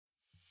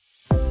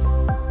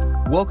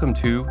Welcome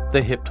to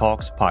the Hip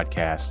Talks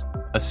podcast,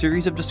 a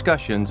series of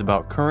discussions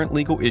about current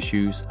legal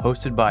issues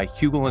hosted by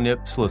Hugel &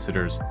 Nip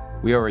Solicitors.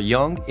 We are a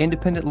young,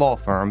 independent law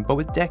firm, but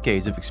with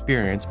decades of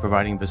experience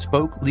providing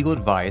bespoke legal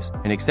advice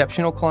and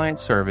exceptional client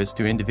service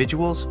to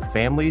individuals,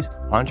 families,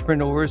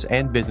 entrepreneurs,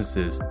 and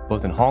businesses,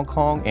 both in Hong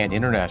Kong and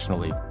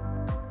internationally.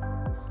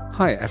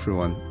 Hi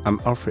everyone, I'm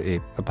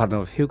Alfred, a partner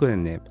of Hugel &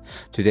 Nip.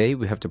 Today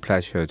we have the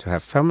pleasure to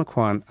have Thelma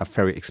Kwan, a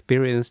very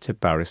experienced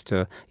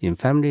barrister in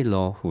family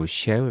law who will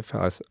share with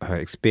us her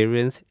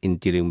experience in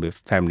dealing with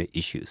family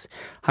issues.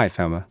 Hi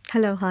Thelma.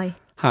 Hello, hi.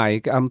 Hi,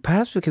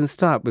 perhaps we can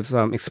start with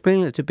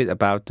explaining a little bit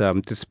about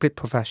the split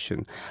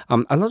profession.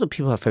 A lot of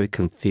people are very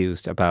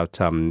confused about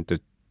the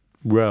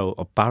role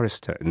of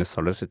barrister and a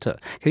solicitor.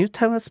 Can you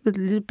tell us a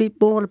little bit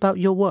more about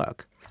your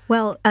work?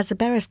 Well, as a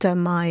barrister,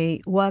 my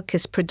work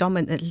is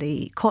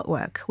predominantly court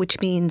work, which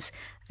means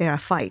there are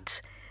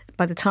fights.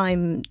 By the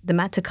time the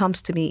matter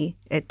comes to me,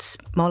 it's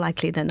more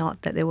likely than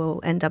not that they will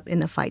end up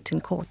in a fight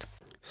in court.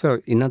 So,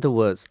 in other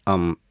words,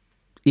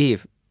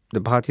 if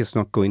the party is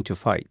not going to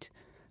fight,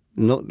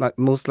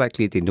 most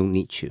likely they don't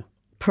need you.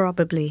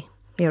 Probably,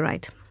 you're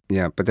right.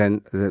 Yeah, but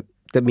then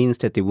that means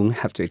that they won't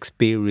have the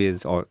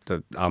experience or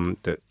the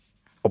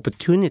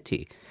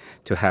opportunity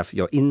to have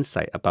your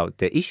insight about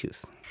their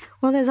issues.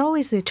 Well, there's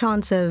always the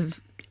chance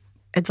of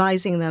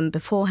advising them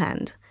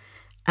beforehand.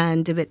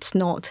 And if it's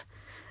not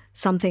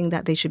something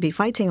that they should be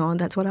fighting on,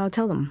 that's what I'll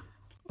tell them.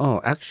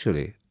 Oh,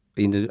 actually,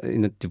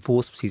 in a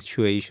divorce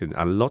situation,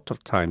 a lot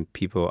of time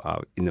people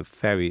are in a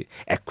very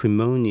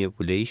acrimonious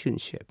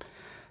relationship.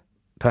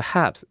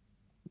 Perhaps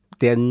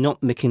they are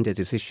not making the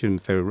decision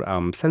very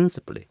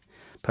sensibly.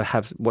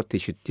 Perhaps what they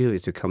should do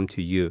is to come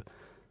to you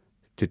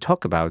to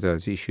talk about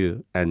the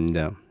issue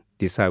and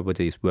decide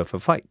whether it's worth a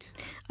fight.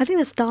 I think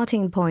the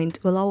starting point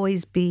will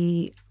always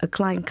be a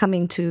client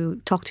coming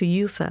to talk to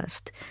you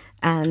first.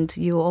 And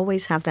you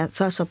always have that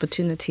first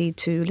opportunity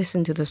to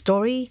listen to the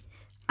story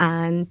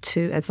and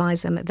to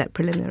advise them at that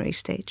preliminary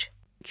stage.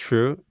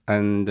 True.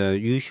 And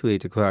usually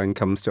the client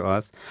comes to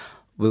us.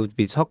 We'll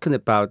be talking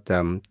about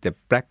the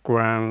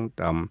background,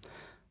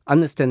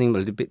 understanding a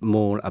little bit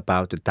more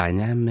about the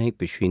dynamic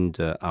between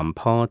the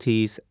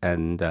parties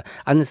and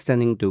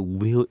understanding the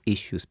real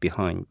issues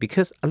behind.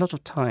 Because a lot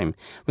of time,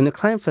 when the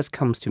client first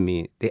comes to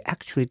me, they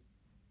actually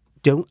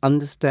don't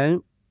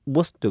understand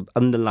what's the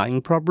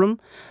underlying problem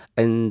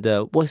and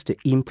what's the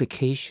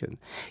implication.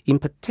 In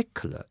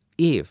particular,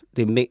 if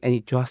they make any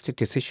drastic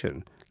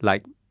decision,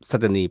 like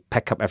suddenly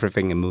pack up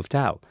everything and moved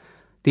out,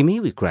 they may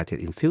regret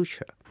it in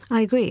future.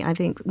 I agree. I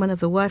think one of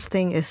the worst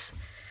things is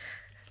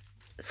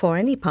for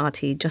any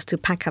party just to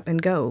pack up and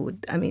go.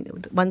 I mean,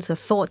 once the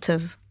thought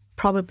of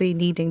probably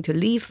needing to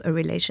leave a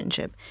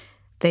relationship,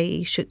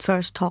 they should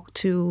first talk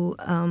to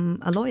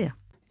a lawyer.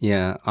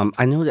 Yeah,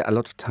 I know that a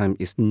lot of time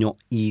it's not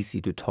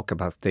easy to talk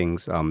about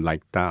things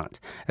like that,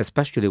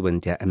 especially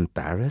when they're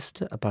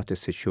embarrassed about the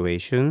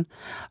situation.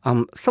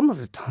 Some of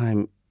the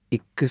time,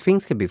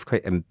 things can be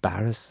quite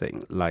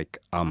embarrassing, like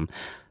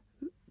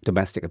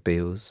domestic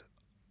abuse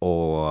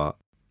or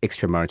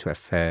extramarital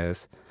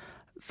affairs.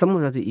 Some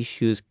of the other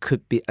issues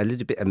could be a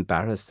little bit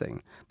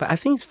embarrassing, but I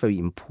think it's very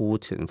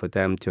important for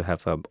them to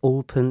have an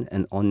open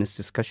and honest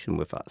discussion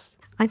with us.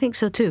 I think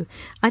so too.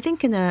 I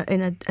think in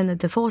a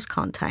divorce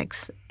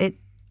context, it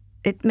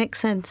makes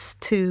sense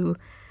to,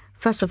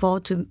 first of all,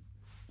 to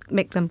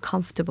make them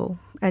comfortable.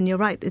 And you're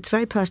right, it's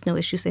very personal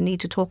issues they need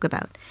to talk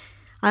about.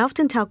 I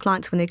often tell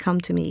clients when they come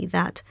to me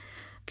that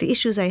the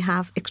issues they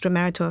have,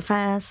 extramarital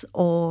affairs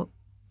or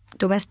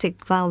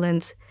domestic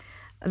violence,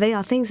 they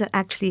are things that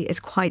actually is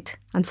quite,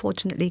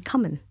 unfortunately,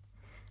 common.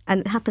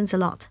 And it happens a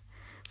lot.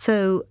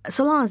 So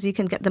long as you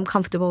can get them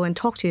comfortable and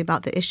talk to you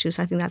about the issues,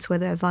 I think that's where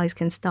the advice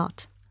can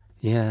start.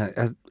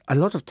 Yeah, a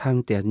lot of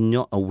times they're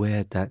not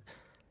aware that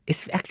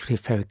it's actually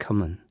very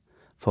common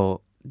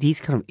for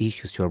these kind of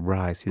issues to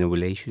arise in a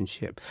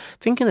relationship.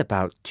 Thinking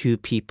about two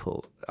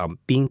people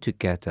being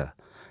together,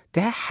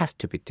 there has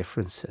to be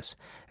differences.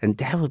 And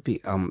there will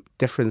be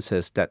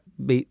differences that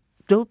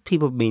those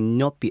people may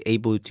not be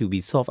able to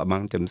resolve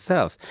among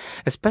themselves,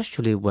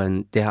 especially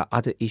when there are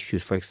other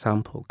issues, for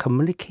example,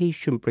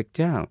 communication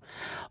breakdown,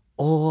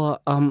 or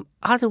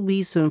other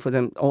reason for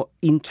them, or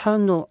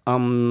internal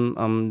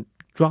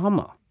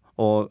drama,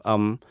 or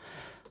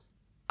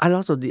a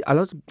lot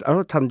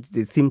of times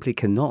they simply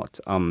cannot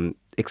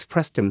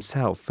express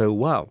themselves very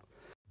well.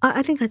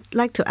 I think I'd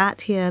like to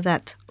add here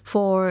that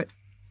for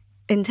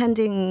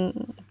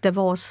intending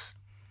divorce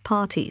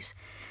parties,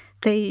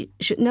 they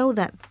should know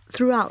that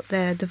throughout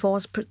their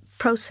divorce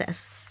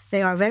process,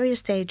 there are various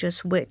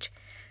stages which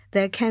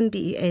there can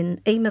be an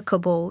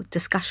amicable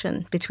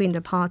discussion between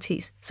the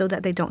parties so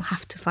that they don't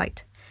have to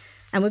fight.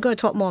 And we're going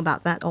to talk more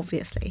about that,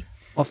 obviously.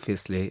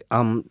 Obviously.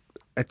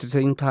 At the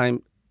same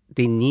time,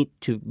 they need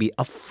to be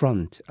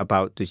upfront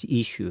about the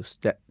issues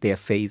that they are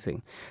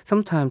facing.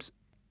 Sometimes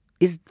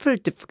it's very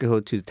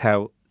difficult to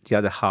tell the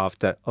other half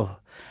that, oh,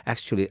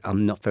 actually,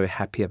 I'm not very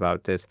happy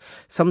about this.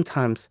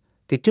 Sometimes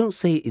they don't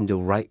say it in the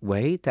right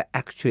way that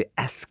actually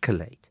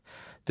escalate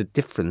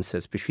the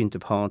differences between the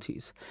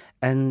parties.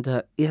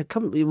 And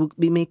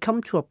we may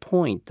come to a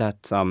point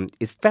that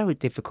it's very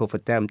difficult for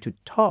them to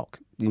talk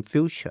in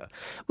future,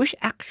 which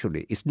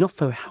actually is not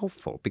very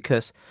helpful,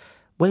 because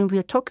when we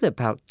are talking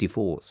about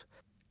divorce,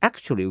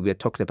 actually we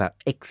are talking about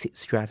exit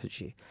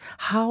strategy.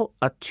 How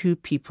are two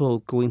people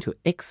going to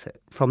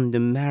exit from the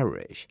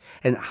marriage,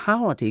 and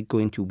how are they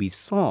going to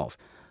resolve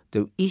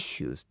the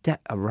issues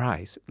that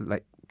arise?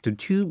 Like the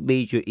two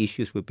major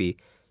issues would be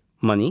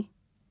money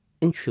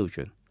and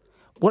children.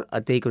 What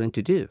are they going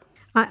to do?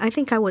 I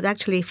think I would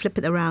actually flip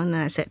it around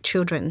and say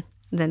children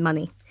than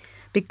money,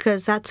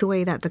 because that's the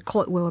way that the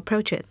court will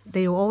approach it.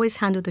 They will always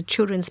handle the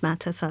children's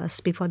matter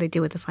first before they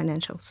deal with the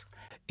financials.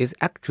 It's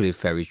actually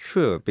very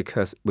true,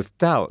 because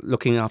without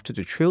looking after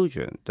the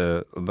children,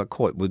 the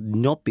court would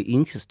not be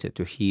interested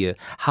to hear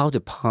how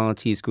the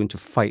party is going to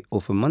fight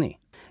over money.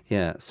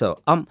 Yeah,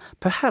 so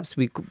perhaps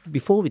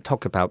before we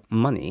talk about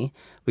money,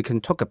 we can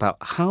talk about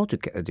how to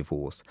get a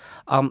divorce.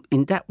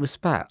 In that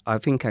respect, I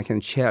think I can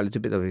share a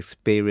little bit of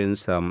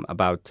experience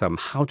about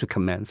how to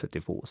commence a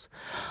divorce.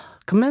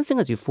 Commencing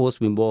a divorce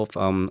involves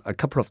a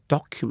couple of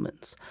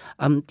documents.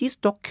 These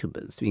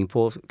documents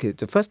involve,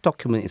 the first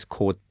document is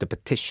called the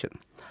petition.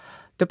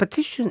 The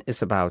petition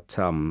is about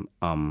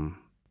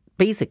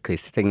basically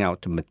setting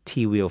out the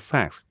material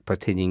facts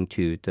pertaining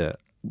to the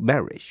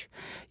marriage,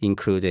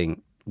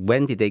 including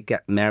when did they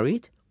get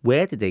married,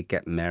 where did they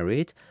get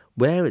married,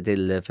 where are they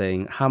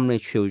living, how many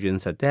children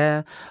are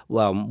there,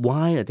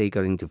 why are they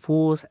getting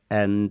divorced,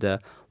 and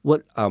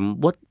what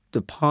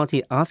the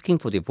party asking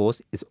for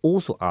divorce is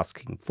also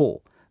asking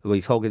for.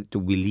 We're talking the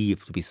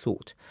relief to be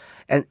sought.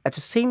 And at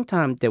the same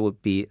time, there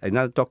would be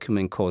another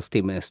document called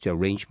Statement as to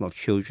Arrangement of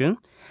Children.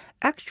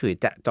 Actually,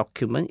 that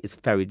document is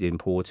very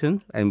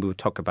important, and we'll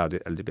talk about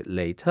it a little bit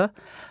later.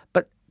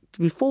 But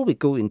before we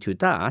go into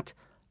that,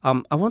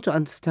 I want to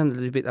understand a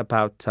little bit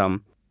about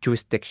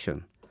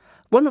jurisdiction.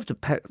 One of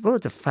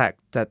the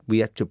facts that we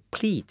have to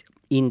plead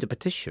in the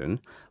petition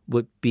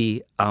would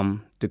be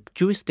the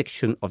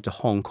jurisdiction of the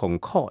Hong Kong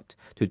court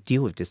to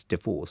deal with this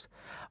divorce.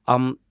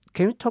 Can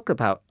you talk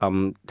about,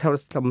 tell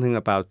us something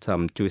about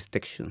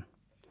jurisdiction?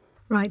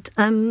 Right.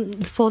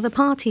 For the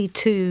party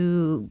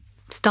to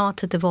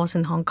start a divorce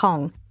in Hong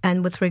Kong,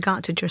 and with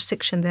regard to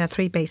jurisdiction, there are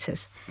three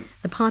bases.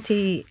 The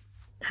party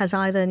has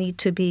either need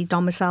to be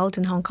domiciled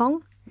in Hong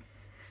Kong,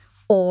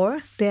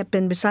 or they have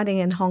been residing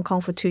in Hong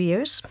Kong for 2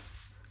 years,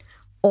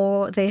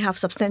 or they have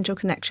substantial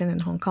connection in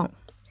Hong Kong.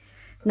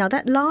 Now,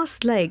 that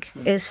last leg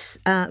is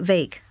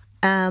vague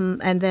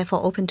and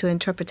therefore open to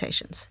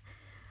interpretations.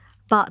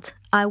 But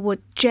I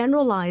would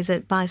generalize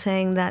it by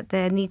saying that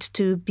there needs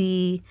to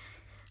be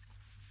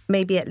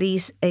maybe at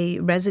least a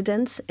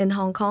residence in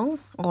Hong Kong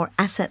or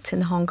assets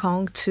in Hong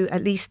Kong to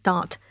at least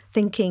start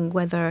thinking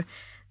whether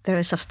there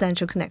is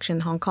substantial connection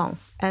in Hong Kong.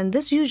 And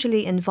this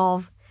usually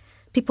involves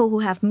people who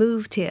have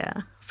moved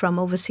here from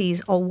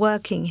overseas or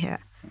working here,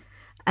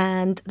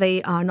 and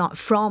they are not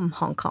from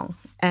Hong Kong,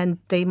 and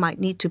they might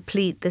need to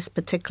plead this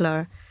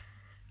particular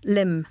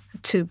limb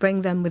to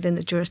bring them within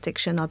the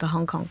jurisdiction of the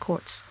Hong Kong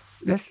courts.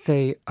 Let's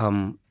say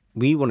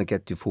we want to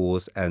get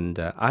divorced, and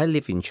I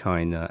live in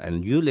China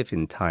and you live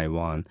in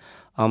Taiwan.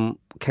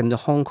 Can the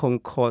Hong Kong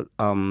court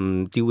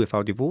deal with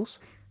our divorce?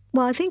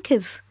 Well, I think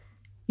if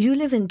you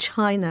live in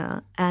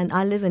China and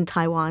I live in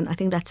Taiwan, I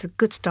think that's a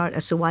good start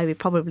as to why we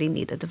probably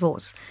need a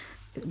divorce,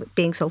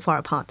 being so far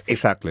apart.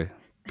 Exactly.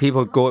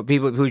 People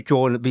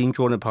being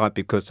drawn apart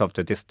because of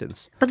the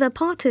distance. But the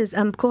part is,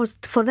 of course,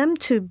 for them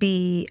to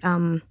be,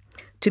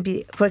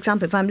 for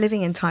example, if I'm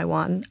living in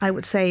Taiwan, I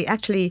would say,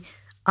 actually,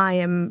 I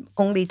am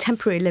only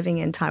temporarily living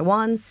in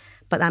Taiwan,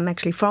 but I'm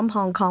actually from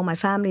Hong Kong. My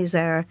family is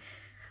there.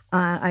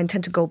 I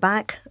intend to go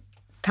back.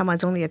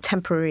 Taiwan's only a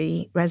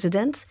temporary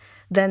residence.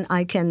 Then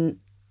I can,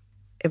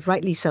 if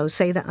rightly so,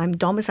 say that I'm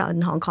domiciled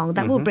in Hong Kong.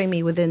 That will bring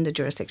me within the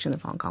jurisdiction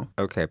of Hong Kong.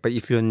 Okay, but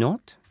if you're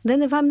not?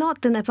 Then if I'm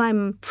not, then if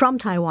I'm from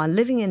Taiwan,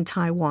 living in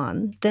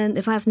Taiwan, then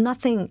if I have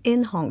nothing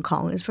in Hong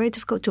Kong, it's very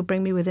difficult to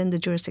bring me within the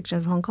jurisdiction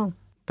of Hong Kong.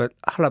 But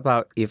how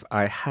about if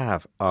I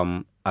have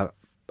a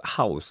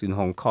house in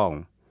Hong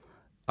Kong?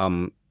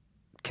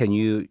 Can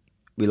you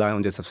rely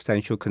on the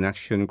substantial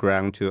connection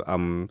ground to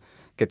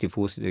get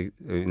divorced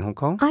in Hong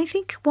Kong? I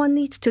think one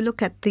needs to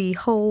look at the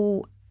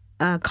whole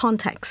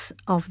context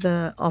of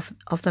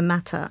the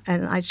matter,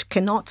 and I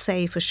cannot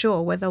say for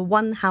sure whether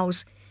one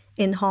house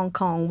in Hong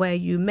Kong where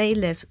you may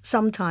live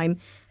sometime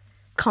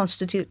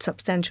constitutes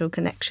substantial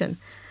connection.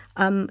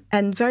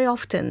 And very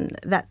often,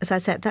 that, as I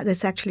said, that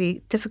is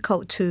actually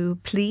difficult to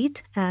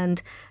plead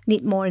and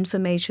need more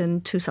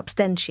information to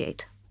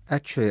substantiate.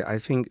 Actually, I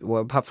think,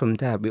 well, apart from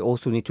that, we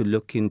also need to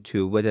look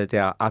into whether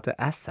there are other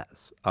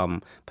assets.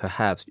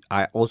 Perhaps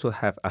I also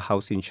have a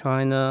house in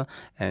China,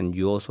 and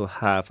you also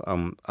have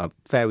a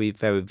very,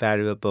 very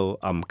valuable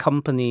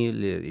company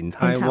in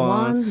Taiwan. In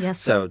Taiwan, yes.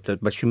 So the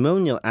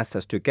matrimonial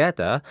assets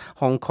together,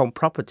 Hong Kong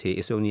property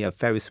is only a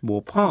very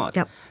small part.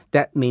 Yep.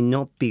 That may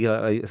not be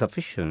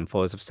sufficient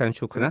for a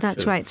substantial connection.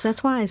 That's right. So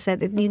that's why I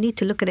said you need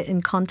to look at it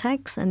in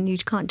context, and you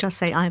can't just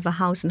say, I have a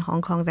house in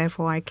Hong Kong,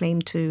 therefore I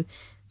claim to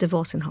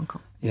divorce in Hong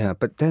Kong. Yeah,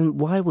 but then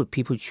why would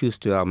people choose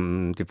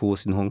to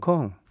divorce in Hong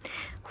Kong?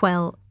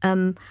 Well,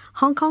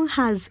 Hong Kong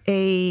has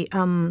a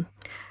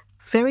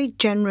very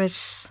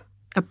generous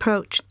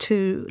approach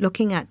to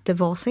looking at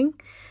divorcing,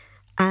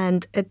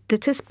 and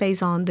it is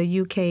based on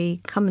the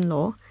UK common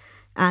law,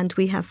 and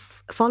we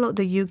have followed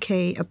the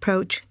UK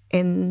approach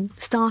in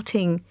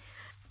starting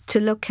to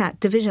look at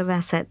division of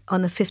asset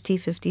on a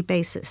 50-50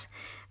 basis.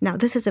 Now,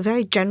 this is a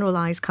very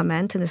generalized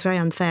comment, and it's very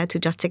unfair to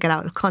just take it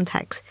out of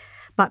context.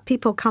 But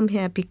people come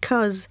here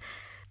because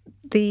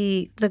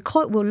the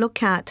court will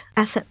look at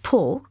asset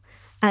pool,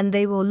 and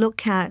they will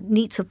look at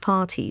needs of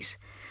parties.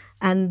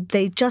 And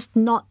they just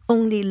not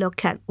only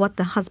look at what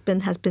the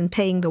husband has been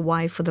paying the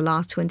wife for the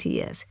last 20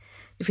 years,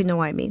 if you know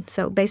what I mean.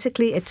 So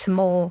basically, it's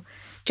more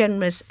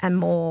generous and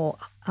more...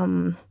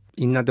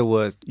 In other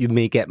words, you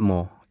may get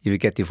more if you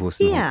get divorced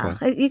in Hong Kong.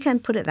 Yeah, you can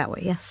put it that way,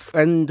 yes.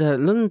 And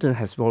London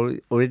has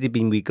already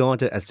been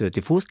regarded as the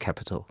divorce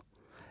capital.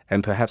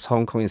 And perhaps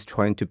Hong Kong is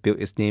trying to build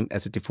its name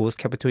as a divorce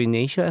capital in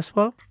Asia as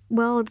well?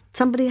 Well,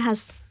 somebody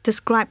has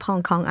described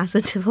Hong Kong as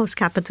a divorce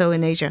capital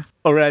in Asia.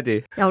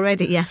 Already?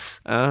 Already,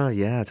 yes.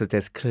 Yeah, so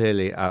that's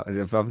clearly an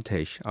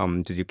advantage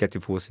to you get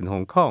divorced in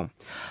Hong Kong.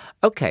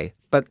 Okay,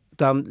 but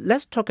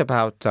let's talk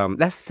about,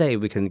 let's say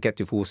we can get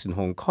divorced in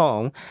Hong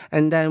Kong,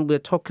 and then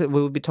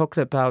we'll be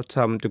talking about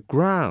the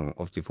ground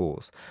of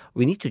divorce.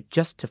 We need to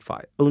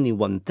justify only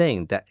one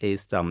thing, that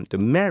is the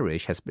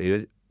marriage has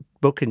been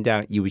broken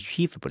down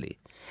irretrievably.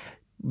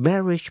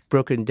 Marriage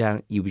broken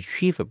down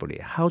irretrievably.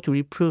 How do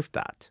we prove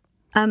that?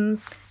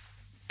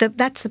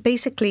 That's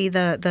basically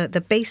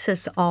the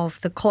basis of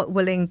the court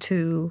willing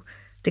to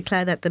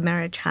declare that the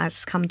marriage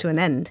has come to an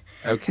end.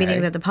 Okay.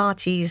 Meaning that the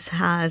parties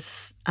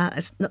the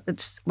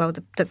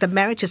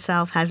marriage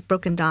itself has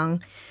broken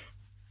down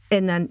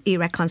in an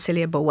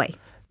irreconcilable way.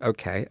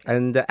 Okay,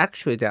 and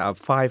actually there are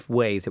 5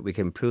 ways that we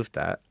can prove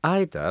that.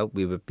 Either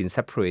we have been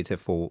separated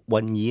for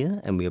 1 year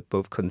and we are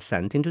both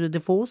consenting to the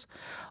divorce,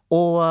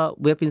 or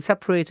we have been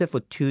separated for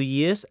 2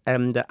 years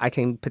and I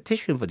can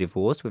petition for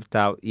divorce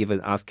without even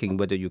asking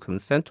whether you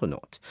consent or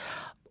not.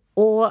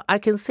 Or I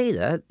can say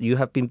that you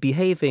have been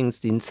behaving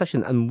in such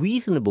an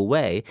unreasonable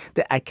way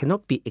that I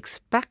cannot be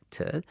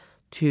expected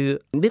to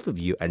live with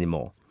you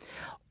anymore.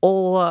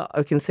 Or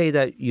I can say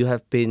that you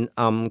have been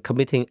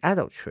committing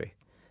adultery.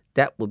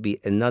 That would be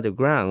another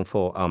ground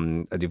for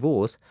a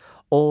divorce.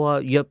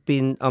 Or you have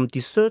been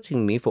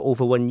deserting me for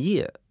over 1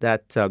 year,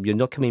 that you're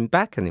not coming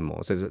back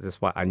anymore. So that's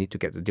why I need to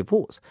get the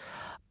divorce.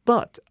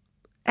 But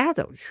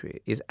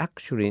adultery is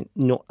actually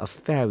not a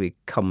very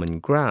common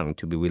ground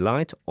to be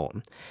relied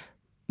on,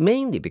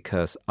 mainly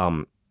because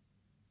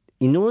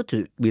in order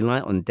to rely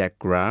on that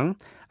ground,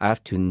 I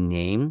have to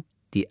name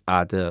the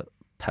other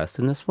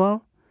person as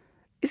well.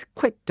 It's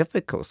quite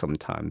difficult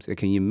sometimes.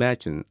 Can you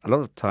imagine a lot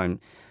of time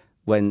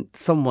when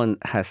someone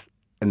has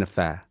an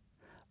affair,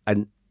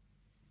 and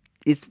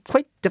it's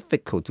quite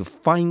difficult to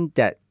find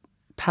that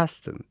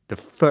person, the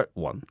third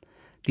one,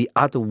 the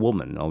other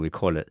woman, or we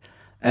call it,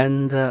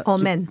 and or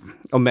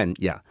men,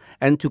 yeah,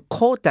 and to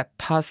call that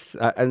person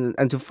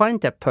and to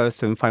find that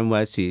person, find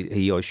where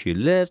he or she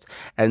lives,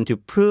 and to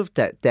prove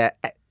that they're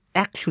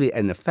actually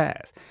an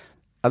affair,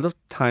 a lot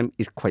of time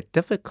is quite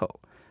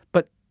difficult.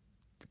 But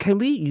can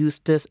we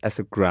use this as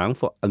a ground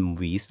for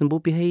unreasonable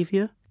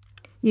behavior?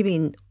 You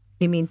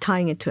mean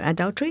tying it to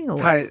adultery?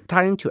 Or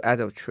tying to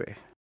adultery.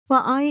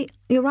 Well,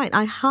 you're right.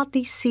 I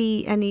hardly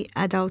see any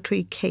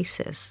adultery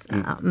cases,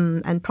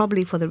 and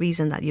probably for the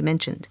reason that you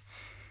mentioned.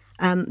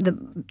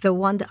 The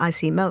one that I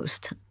see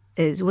most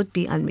would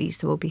be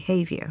unreasonable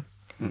behavior.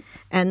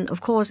 And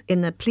of course, in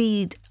the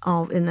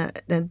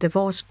the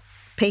divorce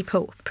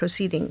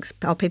proceedings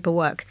or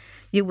paperwork,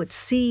 you would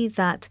see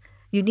that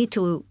you need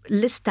to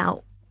list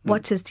out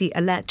what is the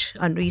alleged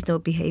unreasonable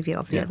behavior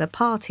of the other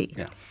party.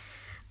 Yeah.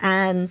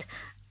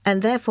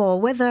 And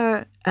therefore,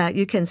 whether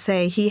you can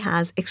say he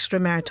has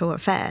extramarital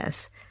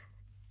affairs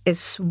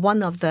is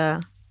one of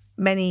the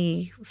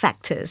many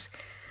factors.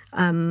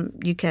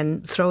 You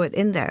can throw it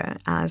in there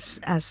as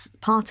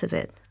part of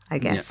it, I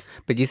guess.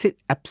 Yeah. But is it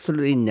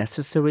absolutely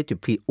necessary to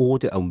plead all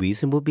the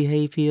unreasonable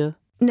behavior?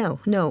 No.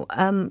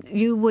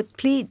 You would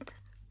plead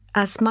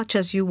as much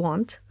as you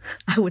want,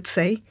 I would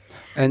say.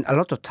 And a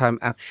lot of time,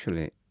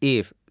 actually,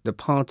 if the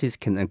parties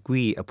can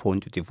agree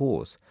upon the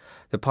divorce,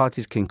 the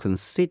parties can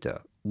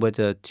consider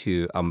whether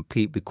to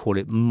plead, we call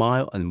it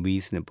mild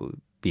unreasonable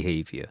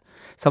behavior.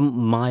 Some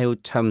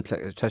mild terms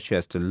such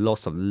as the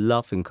loss of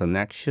love and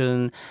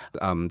connection,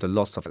 the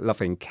loss of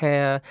love and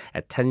care,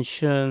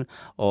 attention,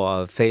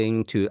 or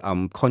failing to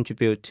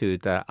contribute to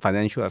the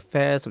financial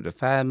affairs of the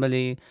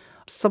family,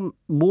 some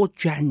more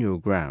general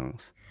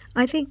grounds.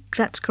 I think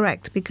that's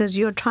correct, because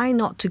you're trying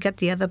not to get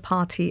the other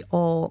party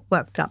all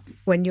worked up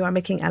when you are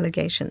making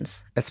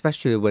allegations.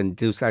 Especially when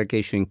those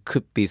allegations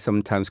could be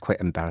sometimes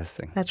quite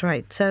embarrassing. That's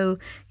right. So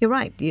you're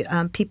right.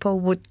 People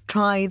would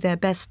try their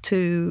best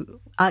to,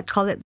 I'd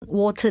call it,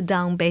 watered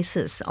down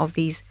basis of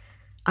these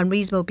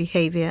unreasonable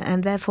behavior,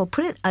 and therefore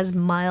put it as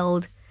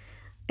mild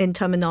in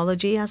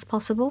terminology as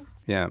possible.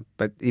 Yeah,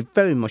 but it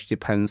very much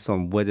depends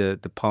on whether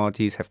the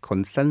parties have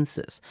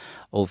consensus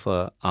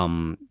over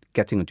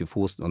getting a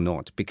divorce or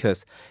not.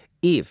 Because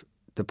if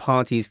the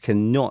parties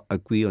cannot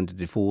agree on the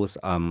divorce,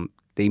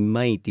 they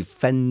may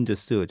defend the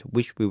suit,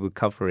 which we will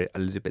cover it a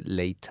little bit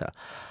later.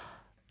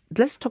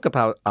 Let's talk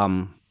about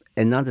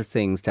another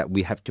thing that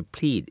we have to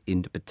plead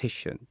in the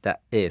petition, that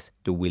is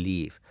the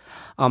relief.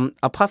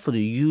 Apart from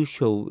the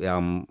usual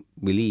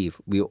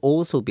relief, we'll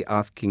also be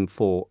asking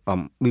for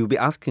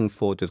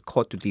the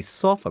court to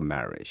dissolve a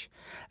marriage,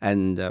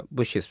 and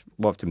which is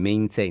one of the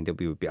main things that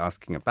we will be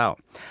asking about.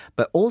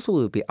 But also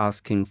we'll be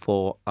asking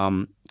for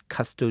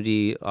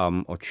custody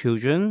of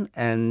children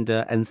and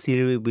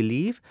ancillary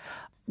relief.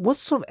 What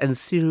sort of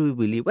ancillary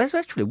relief? Well,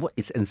 actually, what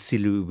is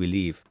ancillary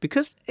relief?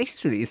 Because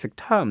actually, it's a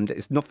term that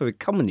is not very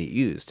commonly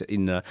used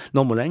in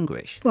normal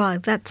language. Well,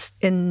 that's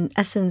in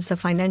essence the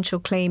financial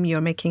claim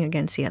you're making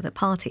against the other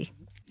party.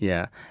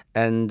 Yeah,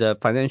 and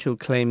financial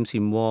claims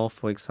involve,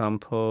 for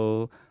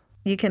example,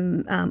 you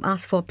can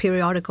ask for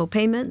periodical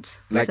payments,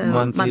 like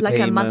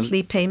a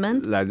monthly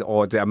payment,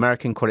 or the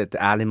American call it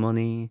the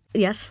alimony.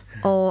 Yes,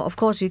 or of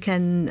course you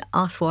can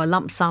ask for a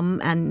lump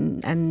sum,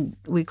 and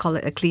we call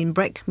it a clean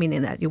break,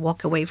 meaning that you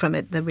walk away from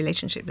it, the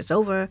relationship is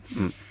over,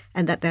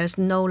 and that there's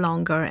no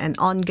longer an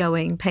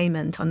ongoing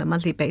payment on a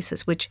monthly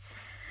basis, which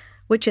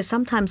is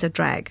sometimes a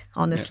drag,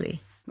 honestly.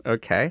 Yeah.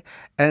 Okay,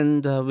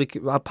 and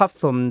apart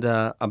from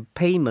the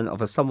payment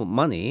of a sum of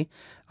money,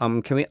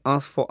 can we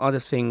ask for other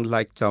things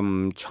like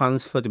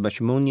transfer the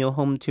matrimonial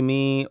home to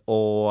me,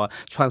 or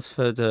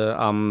transfer the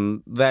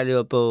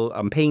valuable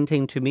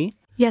painting to me?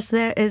 Yes,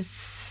 there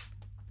is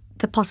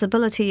the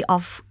possibility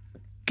of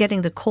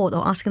getting the court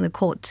or asking the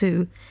court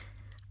to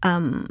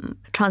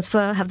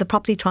have the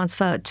property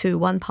transferred to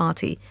one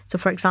party. So,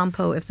 for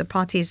example, if the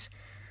party is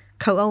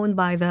co-owned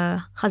by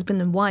the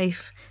husband and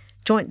wife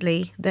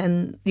jointly,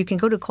 then you can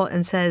go to court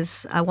and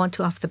says, I want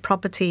to have the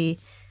property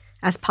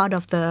as part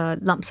of the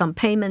lump sum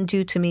payment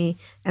due to me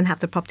and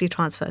have the property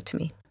transferred to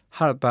me.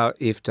 How about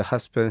if the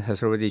husband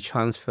has already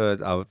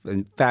transferred a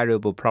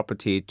valuable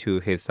property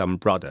to his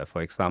brother,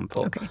 for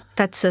example? Okay,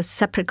 that's a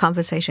separate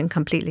conversation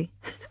completely.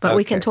 But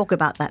we can talk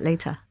about that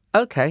later.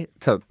 Okay,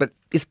 but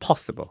it's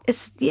possible.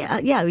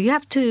 Yeah, you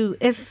have to,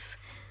 if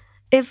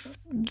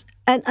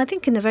and I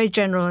think in a very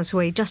generalized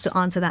way, just to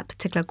answer that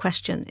particular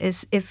question,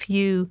 is if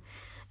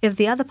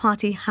the other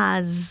party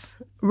has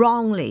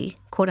wrongly,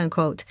 quote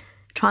unquote,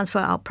 transfer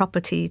our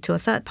property to a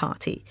third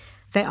party,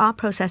 there are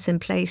processes in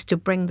place to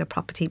bring the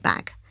property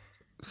back.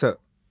 So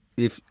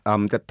if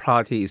the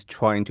party is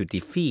trying to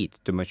defeat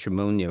the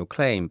matrimonial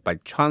claim by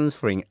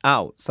transferring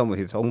out some of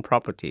his own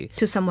property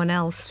to someone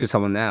else,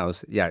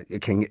 yeah,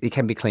 it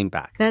can be claimed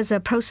back. There's a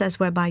process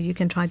whereby you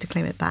can try to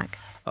claim it back.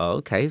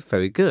 Okay,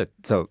 very good.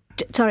 So,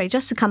 sorry,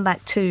 just to come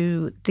back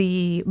to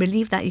the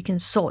relief that you can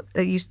sort.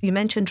 You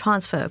mentioned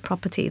transfer of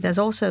property. There's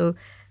also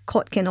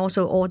court can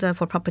also order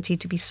for property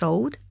to be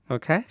sold.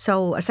 Okay.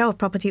 So a sale of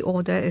property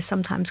order is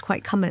sometimes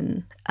quite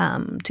common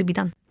to be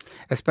done.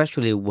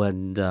 Especially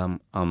when a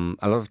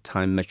lot of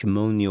time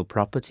matrimonial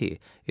property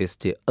is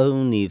the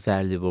only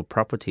valuable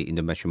property in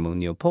the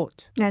matrimonial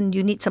port. And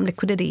you need some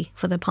liquidity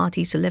for the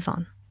parties to live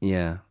on.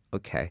 Yeah.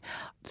 Okay.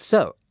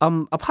 So,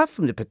 apart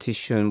from the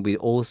petition, we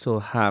also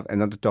have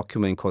another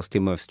document called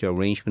Statement of the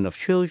Arrangement of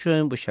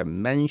Children, which I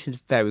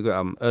mentioned very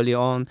early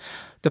on.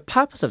 The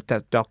purpose of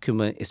that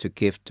document is to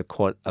give the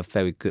court a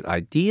very good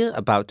idea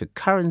about the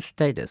current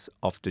status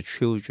of the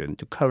children,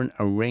 the current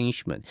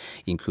arrangement,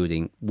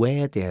 including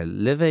where they are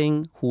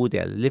living, who they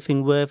are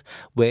living with,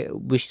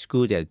 which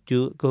school they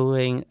are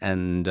going,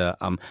 and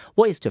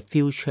what is the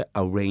future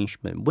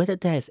arrangement, whether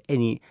there is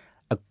any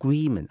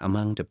agreement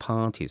among the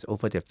parties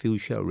over their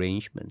future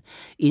arrangement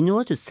in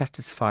order to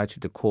satisfy to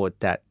the court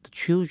that the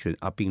children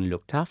are being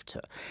looked after.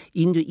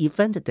 In the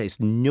event that there is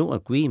no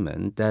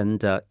agreement, then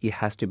it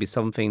has to be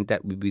something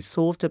that will be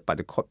solved by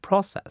the court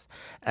process,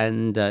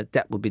 and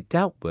that will be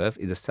dealt with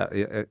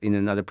in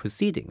another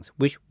proceedings,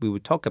 which we will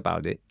talk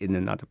about it in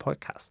another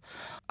podcast.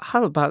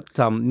 How about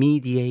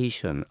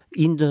mediation?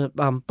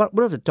 But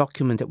one of the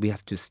documents that we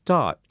have to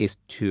start is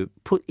to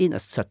put in a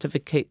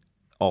certificate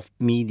of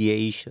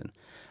mediation.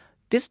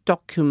 This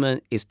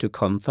document is to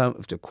confirm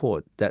with the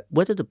court that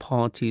whether the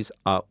parties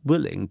are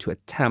willing to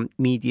attempt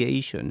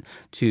mediation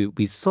to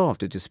resolve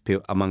the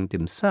dispute among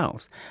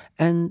themselves.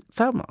 And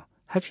Thelma,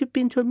 have you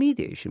been to a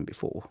mediation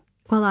before?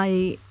 Well,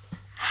 I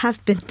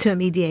have been to a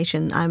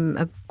mediation. I'm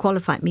a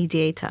qualified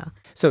mediator.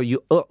 So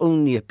you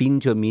only have been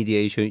to a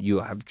mediation,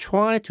 you have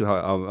tried to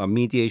have a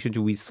mediation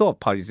to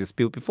resolve parties'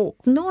 dispute before?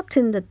 Not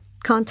in the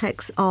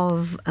context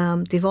of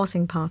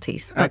divorcing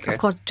parties. But okay. Of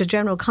course, the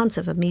general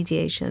concept of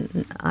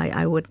mediation,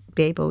 I would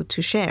be able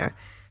to share.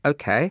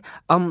 Okay.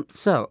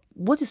 So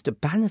what is the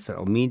benefit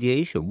of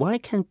mediation? Why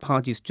can't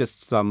parties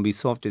just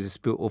resolve the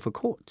dispute over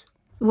court?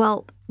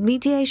 Well,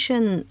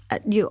 mediation,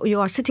 you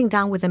are sitting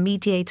down with a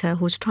mediator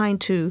who's trying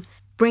to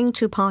bring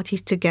two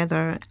parties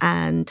together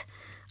and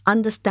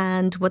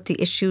understand what the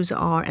issues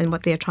are and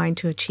what they are trying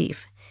to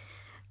achieve.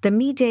 The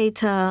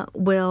mediator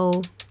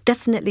will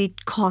definitely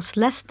cost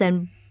less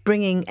than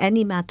bringing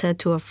any matter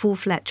to a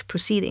full-fledged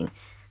proceeding.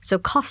 So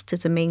cost is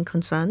the main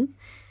concern,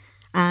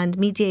 and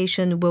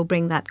mediation will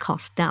bring that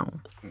cost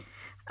down.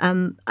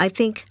 I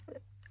think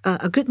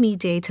a good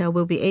mediator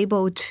will be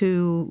able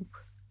to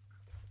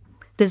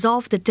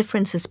dissolve the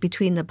differences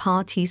between the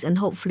parties, and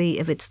hopefully,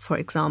 if it's, for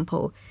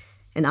example,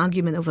 an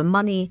argument over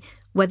money,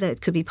 whether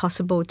it could be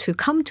possible to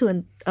come to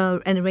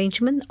an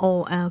arrangement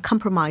or a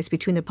compromise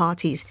between the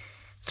parties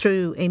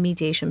through a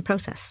mediation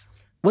process.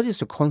 What is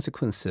the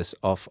consequences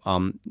of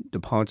the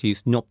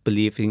parties not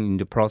believing in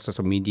the process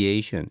of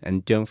mediation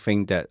and don't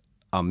think that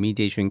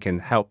mediation can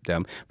help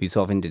them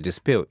resolving the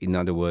dispute? In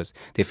other words,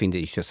 they think that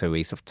it's just a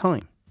waste of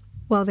time.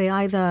 Well, they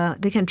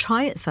can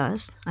try it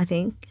first, I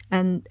think,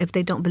 and if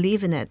they don't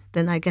believe in it,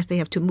 then I guess they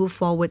have to move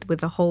forward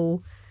with the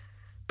whole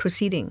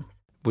proceeding.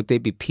 Would they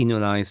be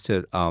penalized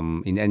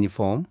in any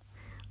form?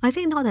 I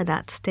think not at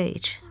that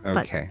stage,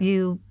 Okay. But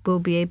you will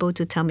be able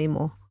to tell me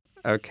more.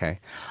 Okay.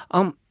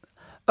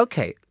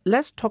 Okay,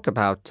 let's talk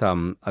about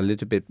a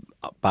little bit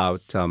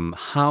about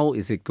what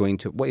is it going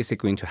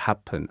to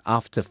happen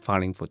after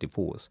filing for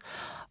divorce.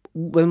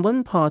 When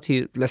one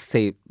party, let's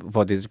say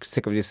for the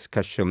sake of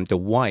discussion, the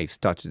wife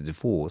starts the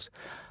divorce,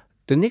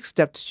 the next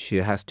step she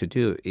has to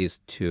do is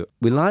to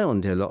rely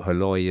on her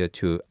lawyer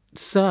to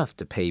serve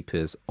the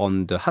papers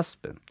on the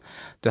husband.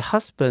 The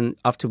husband,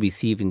 after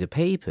receiving the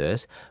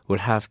papers, will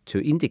have to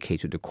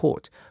indicate to the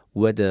court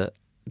whether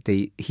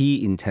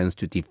he intends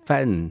to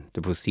defend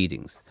the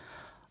proceedings.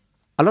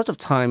 A lot of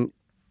time,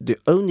 the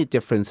only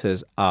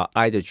differences are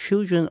either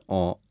children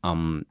or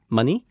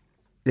money.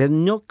 They're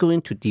not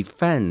going to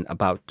defend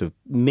about the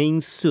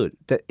main suit,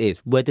 that is,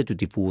 whether to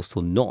divorce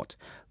or not.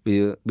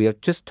 We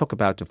have just talked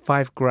about the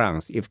 5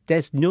 grounds. If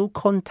there's no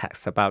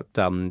context about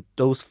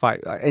those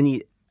 5,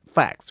 any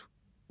facts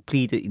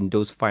pleaded in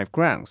those 5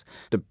 grounds,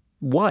 the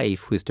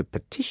wife, who is the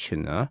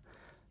petitioner,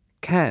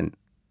 can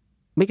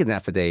make an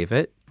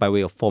affidavit by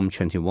way of Form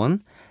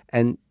 21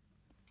 and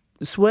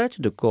swear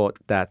to the court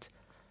that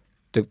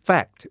the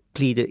facts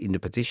pleaded in the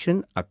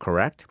petition are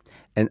correct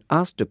and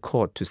ask the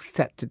court to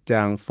set it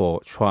down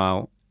for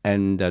trial,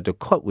 and the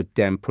court would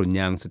then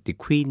pronounce a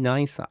decree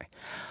nisi.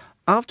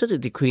 After the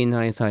decree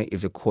nisi,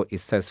 if the court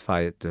is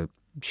satisfied the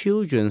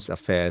children's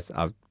affairs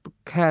are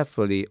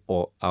carefully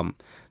or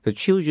the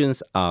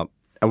children's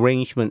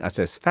arrangement are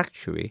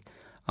satisfactory,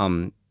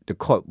 the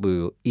court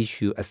will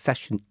issue a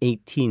Section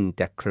 18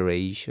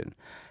 declaration.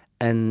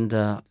 And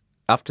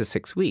after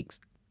 6 weeks,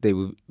 they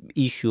will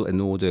issue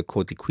an order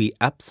called Decree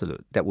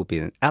Absolute. That will be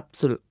an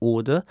absolute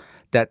order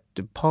that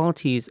the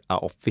parties are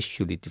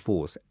officially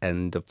divorced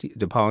and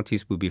the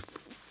parties will be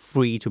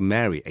free to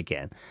marry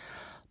again.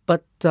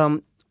 But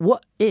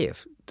what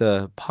if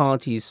the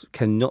parties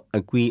cannot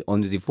agree on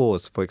the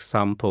divorce? For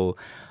example,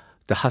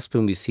 the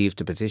husband receives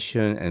the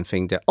petition and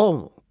think that,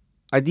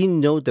 I didn't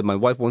know that my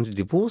wife wanted to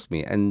divorce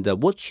me, and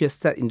what she has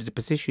said in the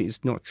petition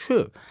is not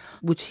true.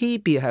 Would he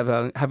be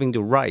having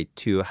the right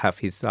to have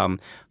his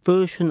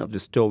version of the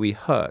story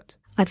heard?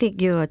 I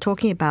think you're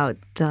talking about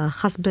the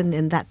husband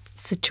in that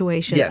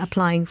situation, yes,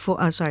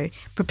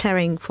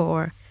 preparing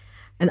for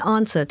an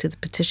answer to the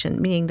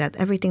petition, meaning that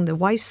everything the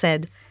wife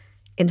said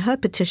in her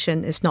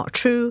petition is not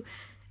true.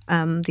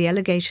 The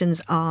allegations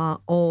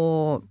are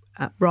all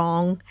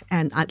wrong,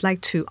 and I'd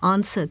like to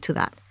answer to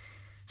that.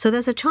 So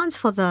there's a chance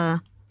for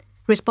the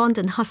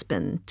respondent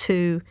husband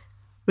to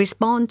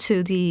respond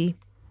to the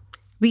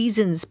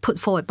reasons put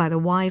forward by the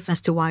wife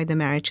as to why the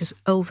marriage is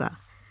over.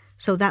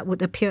 So that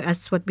would appear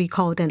as what we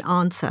call an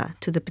answer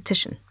to the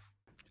petition.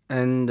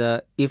 And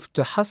if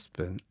the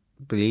husband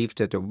believes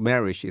that the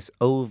marriage is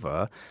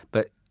over,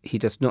 but he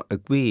does not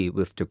agree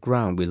with the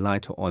ground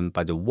relied on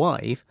by the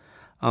wife,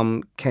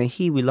 can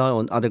he rely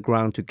on other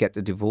ground to get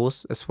the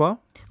divorce as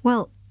well?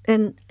 Well,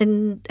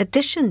 in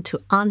addition to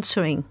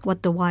answering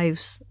what the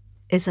wife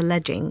is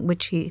alleging,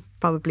 which he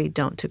probably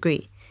don't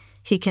agree,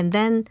 he can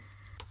then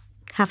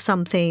have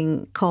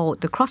something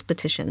called the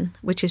cross-petition,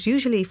 which is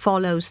usually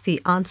follows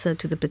the answer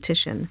to the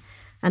petition.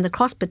 And the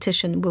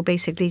cross-petition will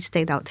basically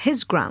state out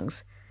his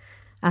grounds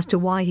as to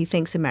why he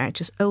thinks the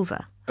marriage is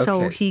over. Okay.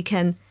 So he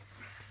can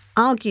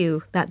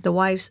argue that the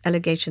wife's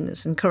allegation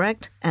is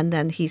incorrect, and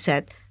then he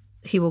said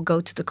he will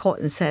go to the court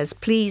and says,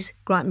 please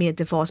grant me a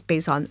divorce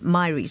based on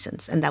my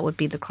reasons, and that would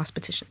be the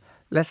cross-petition.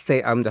 Let's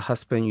say I'm the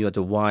husband, you're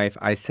the wife.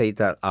 I say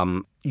that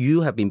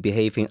you have been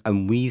behaving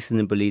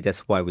unreasonably,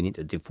 that's why we need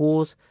a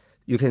divorce.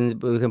 We can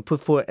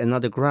put forward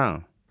another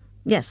ground.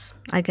 Yes,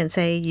 I can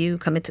say you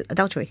committed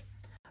adultery.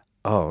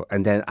 Oh,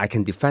 and then I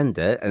can defend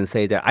it and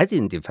say that I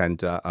didn't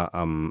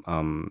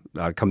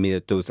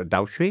committed those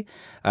adultery.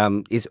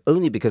 It's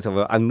only because of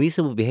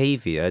unreasonable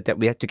behavior that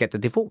we had to get the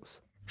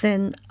divorce.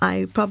 Then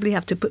I probably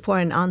have to put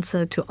forward an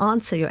answer to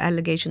answer your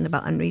allegation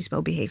about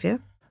unreasonable behavior.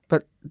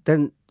 But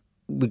then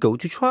we go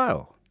to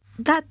trial.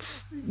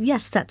 That's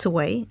a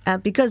way.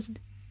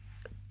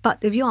 But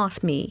if you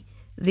ask me,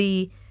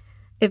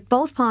 if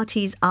both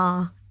parties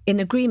are in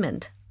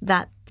agreement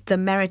that the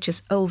marriage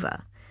is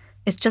over,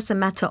 it's just a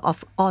matter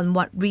of on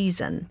what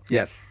reason.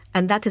 Yes.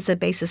 And that is the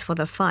basis for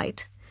the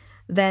fight.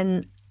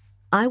 Then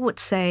I would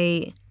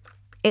say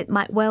it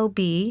might well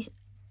be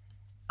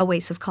a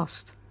waste of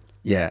cost.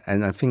 Yeah,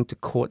 and I think the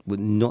court would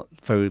not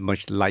very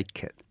much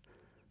like it,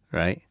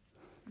 right?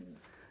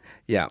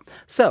 Yeah.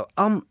 So,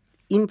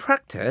 in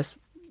practice,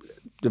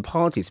 the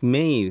parties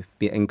may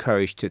be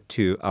encouraged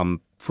to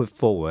put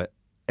forward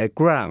a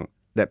ground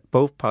that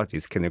both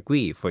parties can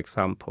agree. For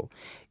example,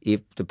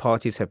 if the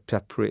parties have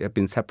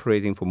been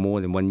separating for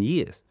more than 1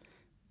 year.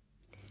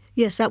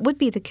 Yes, that would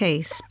be the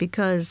case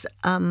because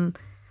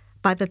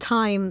by the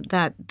time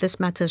that this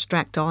matter is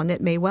dragged on, it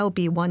may well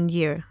be 1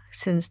 year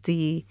since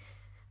they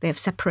have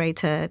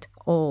separated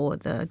or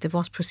the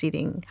divorce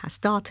proceeding has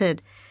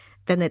started.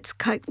 Then it's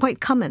quite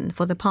common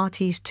for the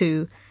parties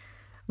to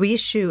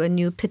reissue a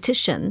new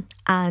petition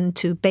and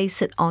to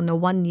base it on a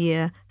 1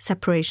 year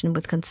separation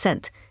with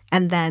consent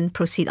and then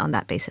proceed on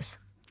that basis.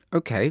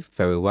 Okay,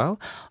 very well.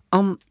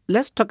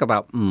 Let's talk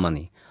about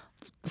money.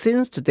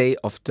 Since the day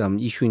of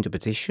issuing the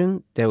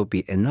petition, there will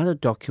be another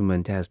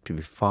document that has to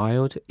be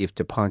filed if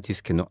the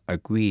parties cannot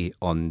agree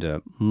on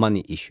the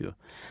money issue.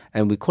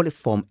 And we call it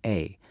Form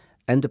A.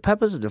 And the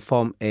purpose of the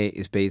Form A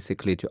is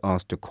basically to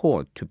ask the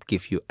court to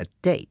give you a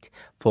date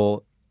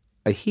for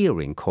a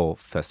hearing called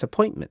first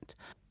appointment.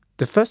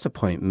 The first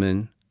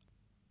appointment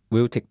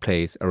will take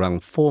place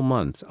around 4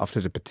 months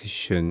after the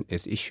petition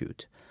is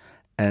issued.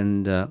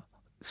 And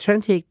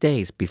 28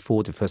 days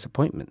before the first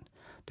appointment,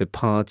 the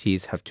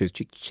parties have to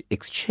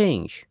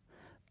exchange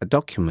a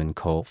document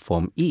called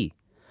Form E.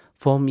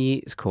 Form E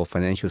is called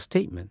financial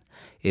statement.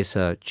 It's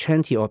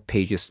 20-odd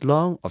pages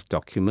long of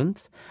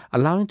documents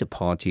allowing the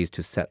parties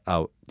to set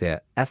out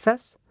their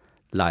assets,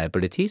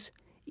 liabilities,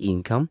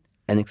 income,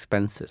 and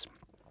expenses.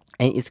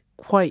 And it's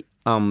quite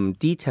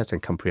detailed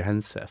and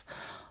comprehensive.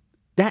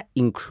 That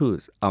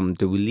includes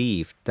the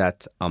relief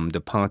that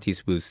the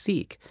parties will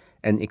seek,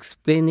 an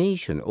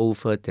explanation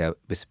over their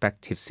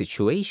respective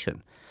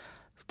situation.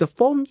 The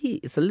Form E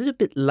is a little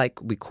bit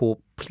like we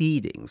call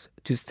pleadings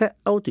to set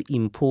out the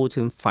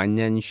important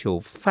financial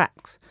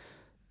facts,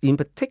 in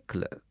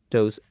particular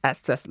those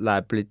assets,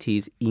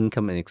 liabilities,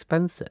 income, and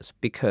expenses,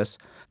 because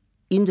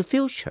in the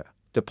future,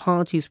 the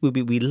parties will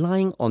be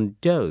relying on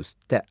those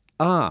that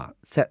are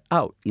set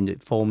out in the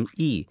Form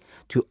E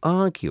to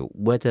argue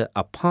whether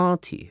a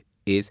party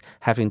is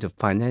having the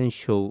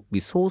financial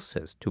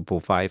resources to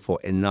provide for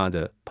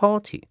another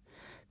party.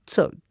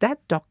 So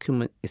that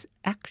document is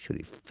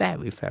actually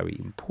very, very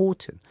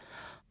important.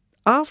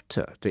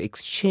 After the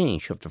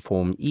exchange of the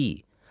Form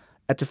E,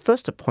 at the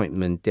first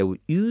appointment, there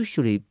would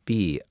usually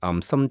be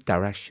some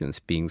directions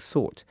being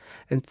sought.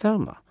 And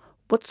Thelma,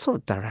 what sort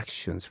of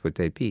directions would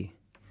they be?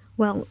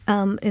 Well,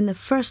 in the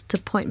first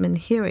appointment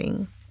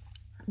hearing,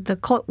 the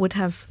court would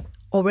have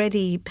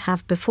already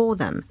have before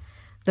them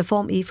the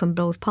Form E from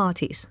both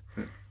parties,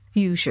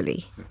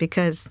 usually,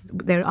 because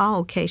there are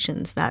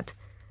occasions that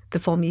the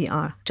Form E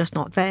are just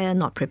not there,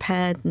 not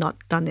prepared, not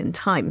done in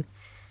time.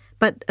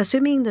 But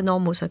assuming the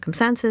normal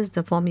circumstances,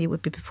 the Form E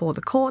would be before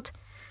the court,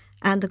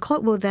 and the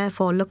court will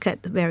therefore look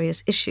at the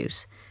various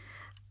issues.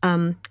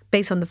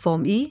 Based on the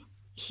Form E,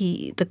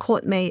 the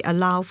court may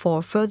allow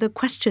for further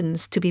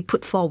questions to be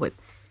put forward,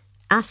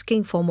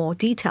 asking for more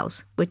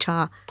details, which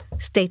are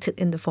stated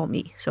in the Form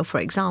E. So, for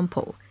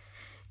example,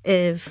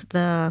 if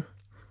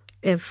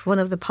one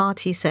of the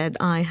parties said,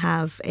 I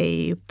have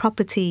a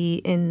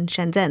property in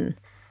Shenzhen,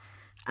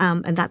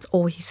 and that's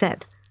all he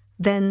said,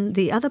 then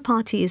the other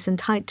party is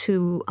entitled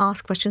to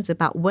ask questions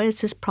about where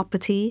is this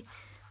property,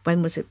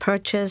 when was it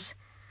purchased,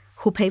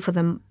 who paid for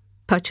the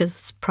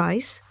purchase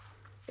price,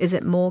 is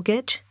it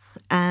mortgage,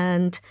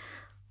 and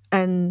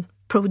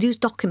produce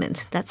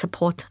documents that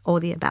support all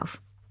the above.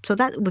 So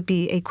that would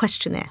be a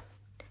questionnaire.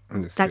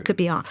 Understood. That could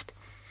be asked.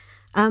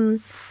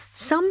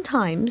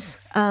 Sometimes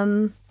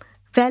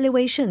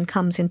valuation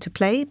comes into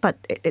play, but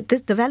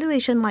the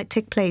valuation might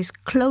take place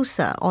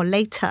closer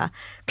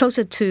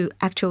to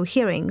actual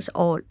hearings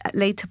or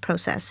later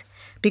process,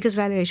 because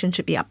valuation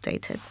should be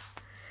updated.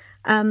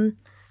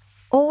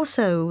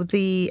 Also,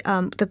 the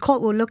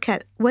court will look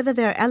at whether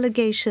there are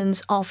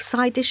allegations of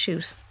side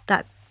issues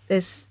that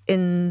is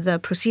in the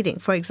proceeding.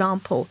 For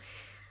example,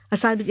 a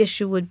side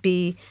issue would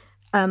be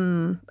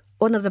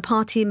one of the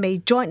party may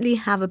jointly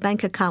have a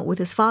bank account with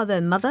his father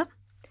and mother.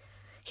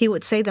 He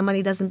would say the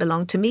money doesn't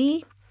belong to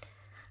me,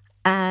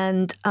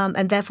 and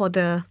therefore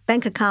the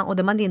bank account or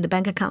the money in the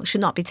bank account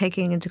should not be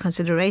taken into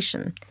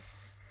consideration.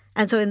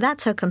 And so in that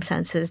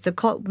circumstances, the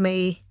court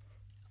may,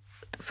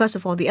 first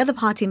of all, the other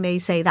party may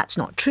say that's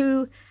not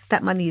true,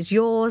 that money is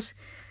yours.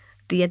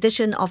 The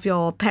addition of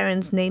your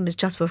parents' name is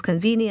just for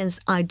convenience.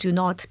 I do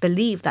not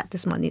believe that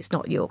this money is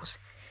not yours.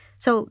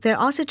 So there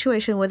are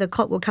situations where the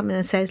court will come in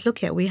and says, look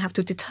here, we have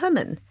to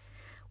determine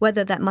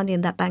whether that money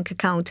in that bank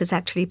account is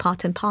actually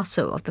part and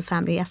parcel of the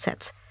family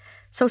assets.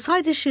 So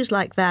side issues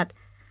like that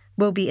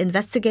will be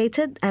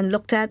investigated and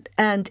looked at,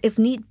 and if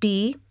need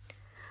be,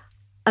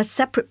 a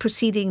separate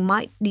proceeding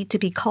might need to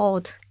be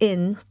called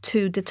in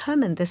to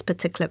determine this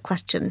particular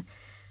question.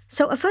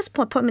 So a first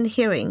appointment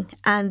hearing,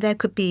 and there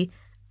could be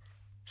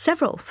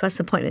several first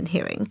appointment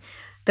hearings,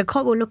 the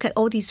court will look at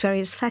all these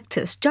various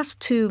factors just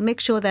to make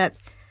sure that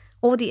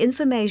all the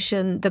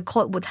information the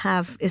court would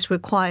have is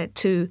required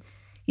to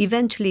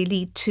eventually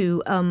lead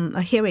to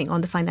a hearing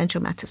on the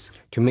financial matters.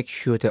 To make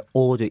sure that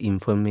all the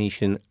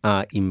information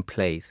are in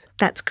place.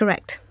 That's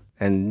correct.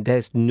 And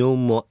there's no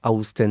more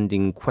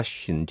outstanding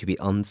question to be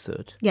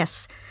answered.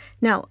 Yes.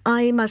 Now,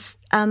 I must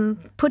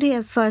put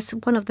here first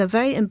one of the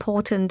very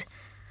important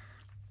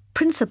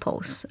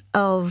principles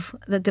of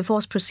the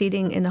divorce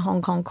proceeding in the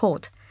Hong Kong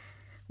court.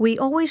 We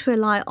always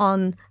rely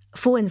on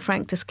full and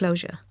frank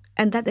disclosure,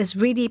 and that is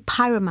really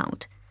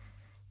paramount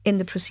in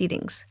the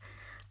proceedings.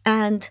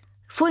 And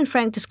full and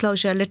frank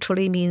disclosure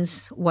literally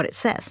means what it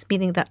says,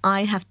 meaning that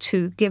I have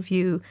to give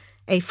you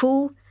a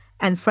full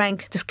and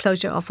frank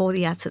disclosure of all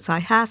the assets I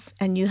have,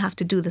 and you have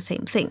to do the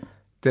same thing.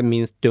 That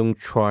means don't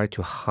try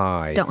to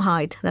hide. Don't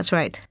hide, that's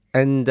right.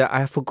 And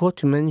I forgot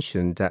to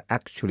mention that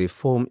actually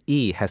Form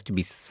E has to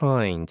be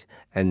signed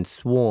and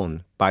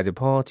sworn by the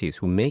parties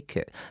who make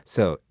it.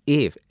 So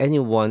if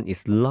anyone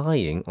is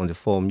lying on the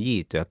Form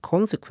E, the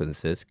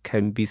consequences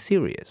can be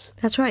serious.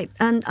 That's right.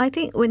 And I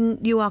think when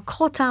you are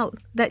caught out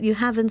that you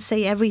haven't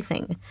said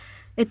everything,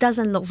 it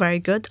doesn't look very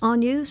good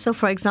on you. So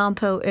for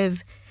example,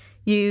 if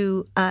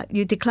you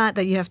declare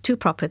that you have 2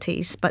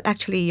 properties, but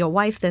actually your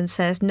wife then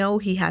says, no,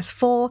 he has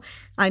 4.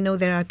 I know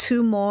there are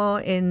 2 more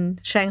in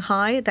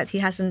Shanghai that he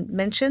hasn't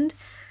mentioned.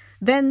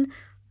 Then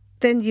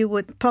you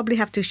would probably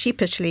have to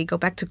sheepishly go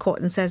back to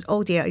court and says,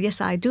 oh dear, yes,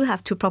 I do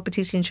have 2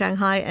 properties in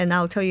Shanghai and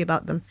I'll tell you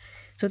about them.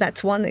 So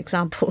that's one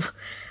example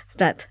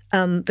that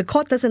the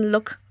court doesn't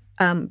look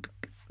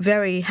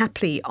very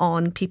happily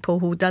on people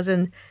who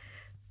doesn't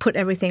put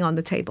everything on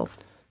the table.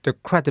 The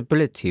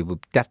credibility would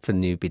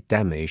definitely be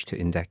damaged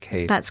in that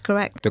case. That's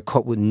correct. The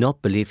court would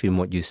not believe in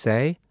what you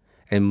say,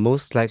 and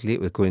most likely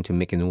we're going to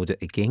make an order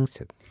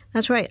against it.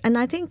 That's right. And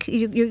I think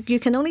you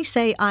can only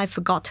say, I've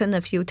forgotten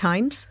a few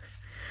times.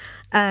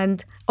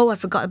 And, I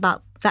forgot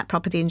about that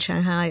property in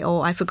Shanghai,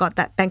 or I forgot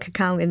that bank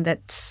account in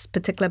that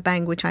particular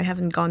bank, which I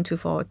haven't gone to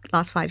for the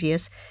last 5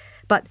 years.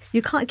 But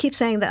you can't keep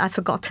saying that I've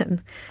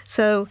forgotten.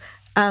 So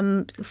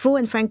full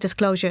and frank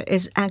disclosure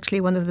is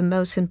actually one of the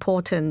most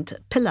important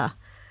pillars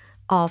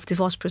of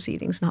divorce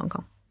proceedings in Hong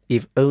Kong.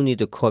 If only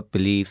the court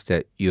believes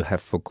that you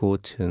have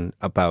forgotten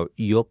about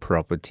your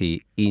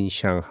property in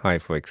Shanghai,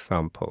 for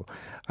example.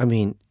 I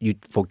mean, you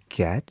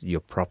forget your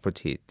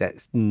property.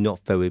 That's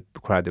not very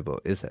credible,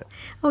 is it?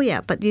 Oh,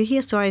 yeah. But you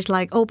hear stories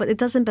like, but it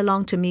doesn't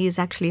belong to me. It's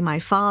actually my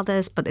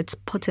father's, but it's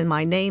put in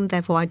my name.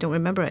 Therefore, I don't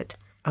remember it.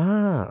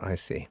 Ah, I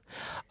see.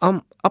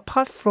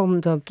 Apart from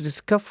the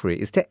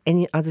discovery, is there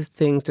any other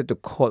things that the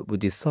court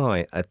would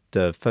decide at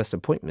the first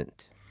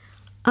appointment?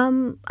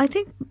 I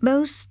think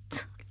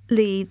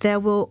mostly there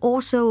will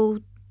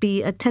also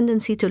be a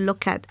tendency to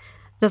look at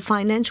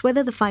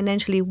whether the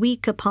financially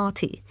weaker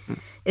party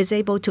is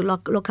able to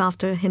look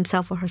after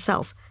himself or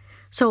herself.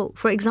 So,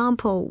 for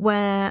example,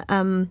 where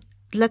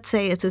let's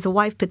say it is a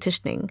wife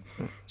petitioning,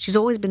 she's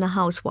always been a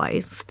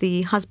housewife,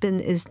 the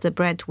husband is the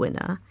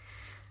breadwinner,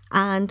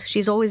 and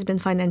she's always been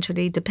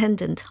financially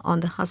dependent on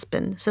the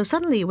husband. So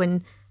suddenly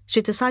when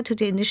she decides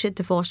to initiate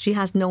divorce, she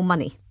has no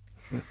money.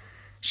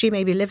 She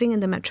may be living in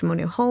the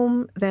matrimonial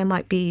home. There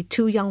might be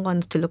 2 young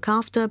ones to look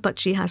after, but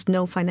she has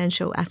no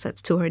financial assets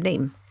to her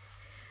name.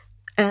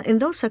 In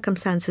those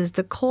circumstances,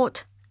 the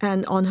court,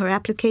 and on her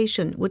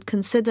application, would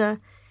consider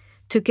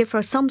to give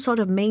her some sort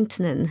of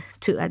maintenance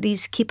to at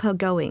least keep her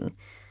going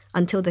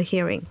until the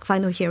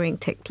final hearing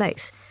take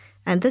place.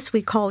 And this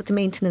we call the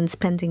maintenance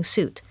pending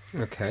suit.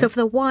 Okay. So for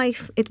the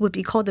wife, it would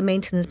be called the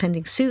maintenance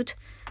pending suit.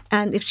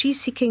 And if she's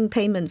seeking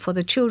payment for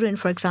the children,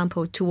 for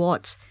example,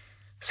 towards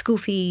school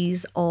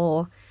fees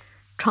or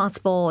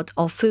transport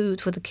or food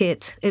for the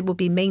kids, it will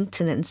be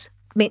maintenance,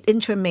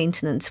 interim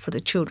maintenance for the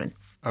children.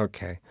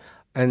 Okay.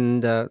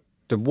 And the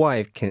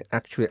wife can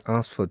actually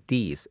ask for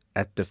these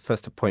at the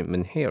first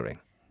appointment hearing?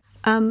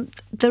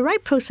 The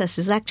right process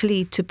is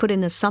actually to put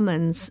in a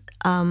summons,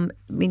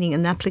 meaning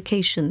an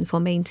application for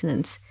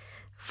maintenance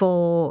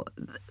for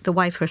the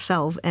wife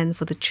herself and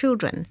for the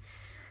children.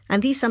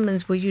 And these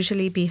summons will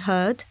usually be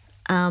heard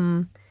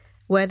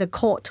where the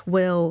court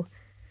will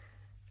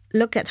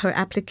look at her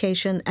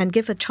application and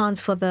give a chance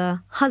for the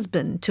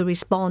husband to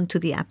respond to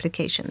the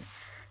application.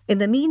 In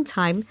the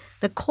meantime,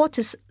 the court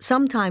is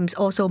sometimes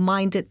also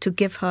minded to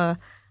give her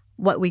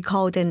what we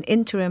call an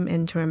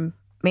interim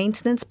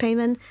maintenance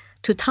payment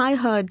to tie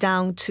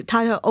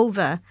her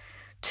over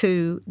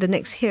to the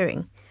next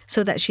hearing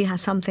so that she has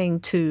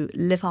something to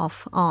live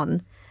off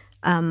on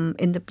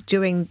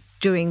during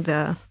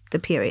the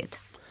period.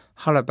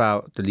 How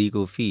about the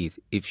legal fees?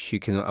 If she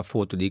cannot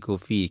afford the legal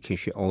fee, can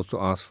she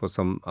also ask for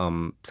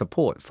some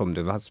support from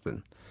the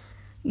husband?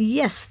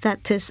 Yes,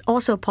 that is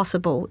also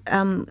possible.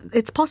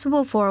 It's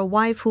possible for a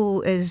wife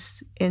who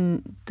is,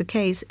 in the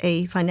case,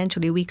 a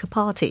financially weaker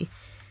party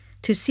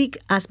to seek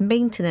as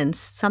maintenance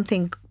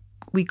something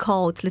we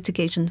call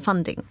litigation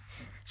funding.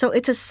 So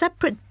it's a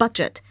separate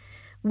budget,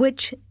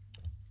 which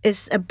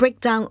is a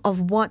breakdown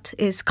of what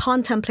is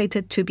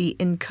contemplated to be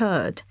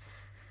incurred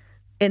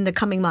in the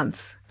coming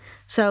months.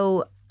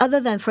 So other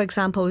than, for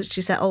example,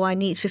 she said, I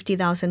need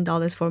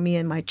 $50,000 for me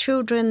and my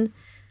children,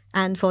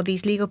 and for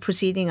these legal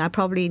proceedings, I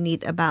probably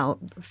need about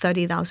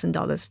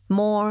 $30,000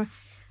 more,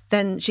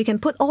 then she can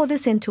put all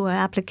this into her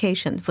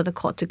application for the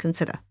court to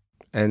consider.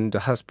 And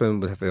the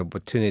husband would have the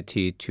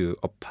opportunity to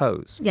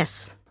oppose.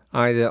 Yes.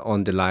 Either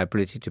on the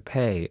liability to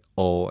pay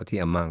or the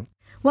amount.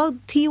 Well,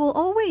 he will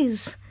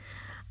always...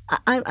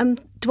 I'm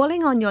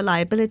dwelling on your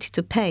liability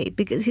to pay,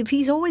 because if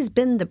he's always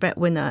been the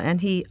breadwinner and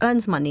he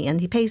earns money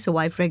and he pays the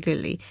wife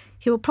regularly,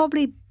 he will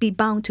probably be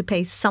bound to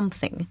pay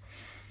something.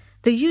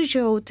 The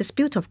usual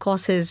dispute, of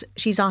course, is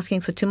she's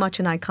asking for too much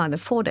and I can't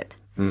afford it.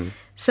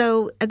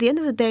 So at the end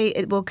of the day,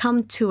 it will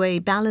come to a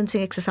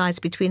balancing exercise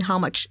between how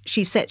much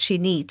she said she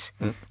needs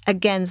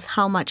against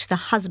how much the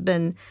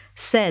husband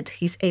said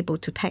he's able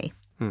to pay.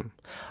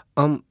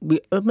 We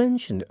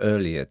mentioned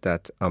earlier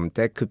that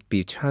there could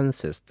be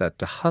chances that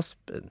the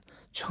husband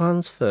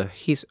transfer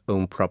his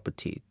own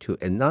property to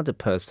another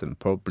person,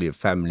 probably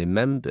family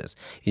members,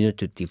 to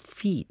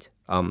defeat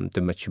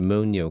the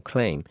matrimonial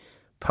claim.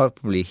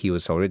 Probably he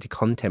was already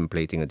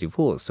contemplating a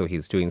divorce, so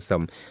he's doing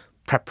some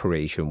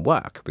preparation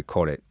work. We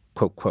call it,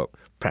 quote, quote,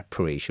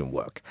 preparation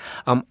work.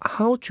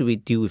 How do we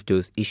deal with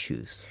those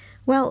issues?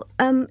 Well,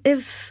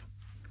 if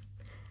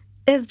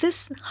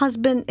this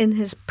husband in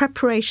his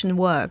preparation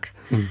work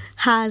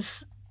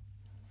has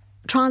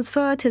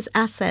transferred his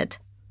asset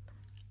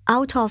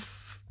out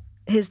of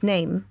his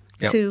name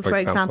to, for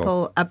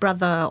example, a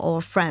brother or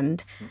a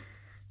friend,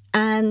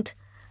 and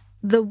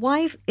the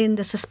wife, in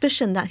the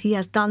suspicion that he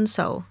has done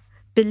so,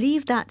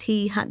 believed that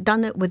he had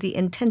done it with the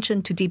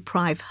intention to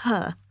deprive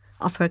her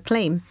of her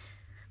claim,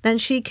 then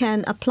she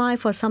can apply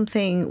for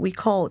something we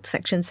call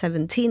Section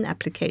 17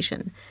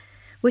 application,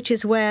 which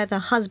is where the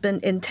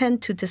husband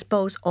intend to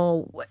dispose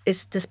or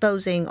is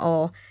disposing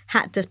or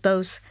had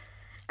disposed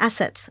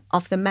assets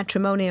of the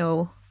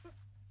matrimonial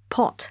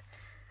pot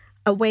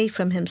away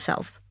from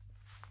himself.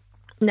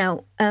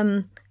 Now,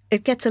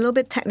 it gets a little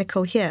bit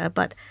technical here,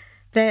 but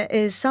there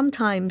is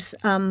sometimes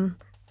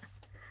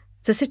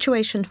the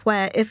situation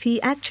where if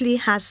he actually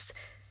has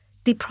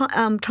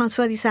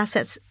transferred these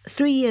assets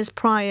 3 years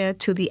prior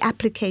to the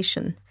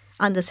application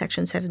under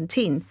Section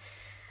 17,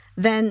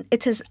 then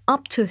it is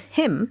up to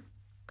him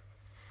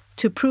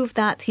to prove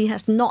that he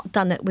has not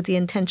done it with the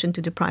intention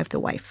to deprive the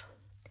wife.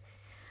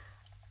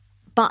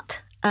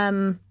 But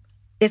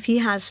if he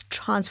has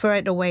transferred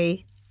it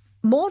away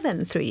more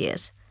than 3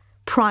 years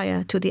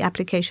prior to the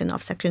application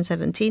of Section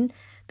 17,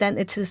 then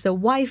it is the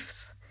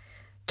wife's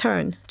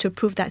turn to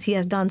prove that he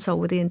has done so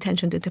with the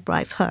intention to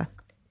deprive her.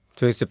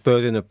 So it's the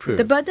burden of proof.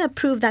 The burden of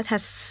proof that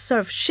has sort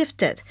of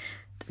shifted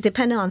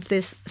depending on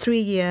this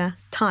 3-year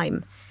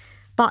time.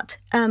 But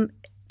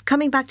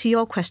coming back to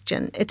your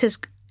question, it is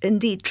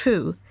indeed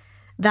true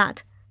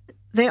that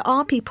there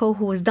are people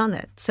who has done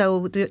it.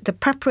 So the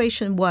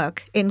preparation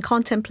work in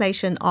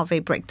contemplation of a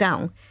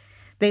breakdown,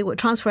 they would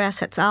transfer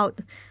assets out,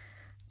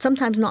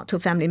 sometimes not to a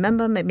family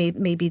member,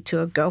 maybe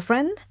to a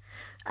girlfriend.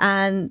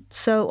 And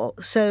so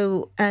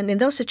in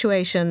those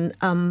situations,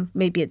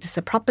 maybe it's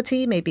a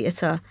property, maybe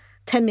it's a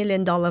 $10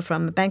 million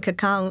from a bank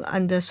account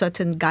under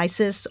certain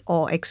guises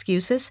or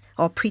excuses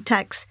or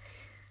pretext,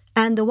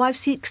 and the wife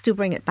seeks to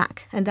bring it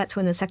back, and that's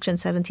when the Section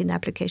 17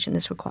 application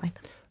is required.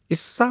 It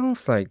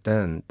sounds like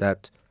then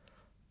that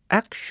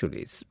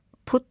actually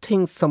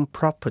putting some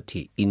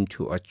property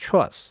into a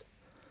trust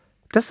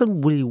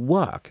doesn't really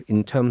work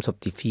in terms of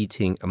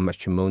defeating a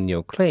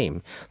matrimonial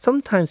claim.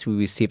 Sometimes we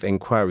receive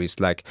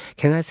inquiries like,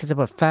 can I set up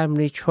a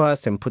family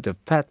trust and put the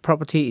fat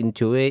property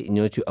into it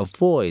to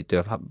avoid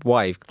the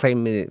wife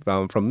claiming it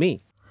from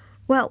me?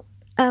 Well,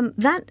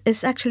 that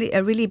is actually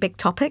a really big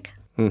topic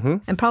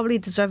and probably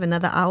deserve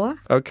another hour.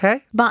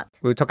 Okay, but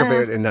we'll talk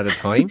about it another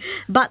time.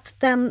 But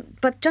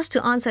just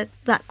to answer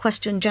that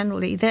question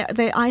generally,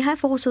 I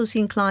have also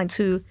seen clients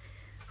who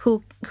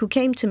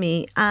came to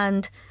me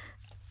and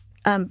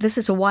this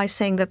is a wife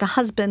saying that the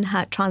husband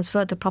had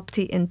transferred the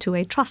property into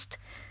a trust,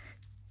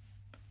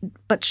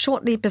 but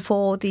shortly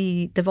before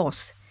the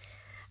divorce.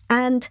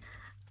 And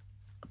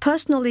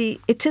personally,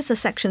 it is a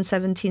Section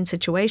 17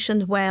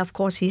 situation where, of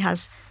course, he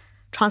has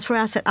transferred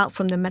asset out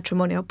from the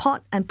matrimonial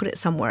pot and put it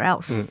somewhere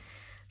else.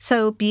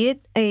 So be it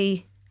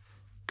a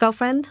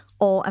girlfriend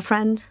or a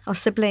friend or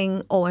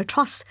sibling or a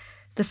trust,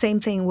 the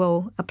same thing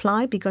will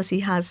apply because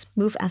he has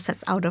moved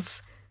assets out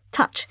of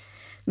touch.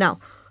 Now,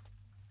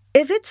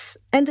 if it's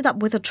ended up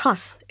with a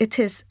trust, it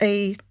is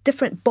a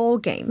different ball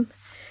game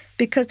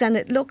because then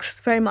it looks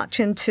very much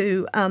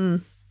into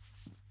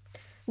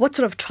what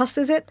sort of trust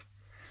is it?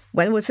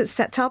 When was it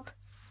set up?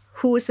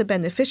 Who is the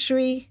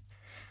beneficiary?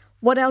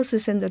 What else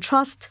is in the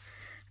trust?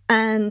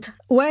 And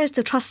where is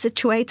the trust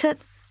situated?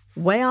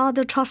 Where are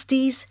the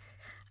trustees?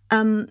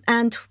 And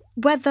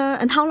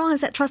how long has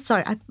that trust,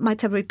 sorry, I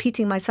might have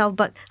repeating myself,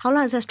 but how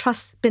long has that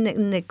trust been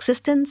in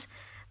existence?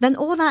 Then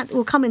all that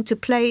will come into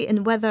play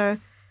in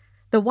whether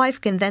the wife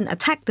can then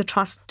attack the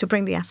trust to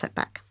bring the asset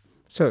back.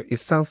 So it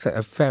sounds like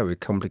a very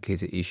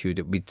complicated issue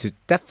that we should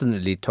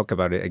definitely talk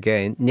about it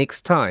again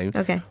next time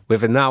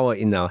with an hour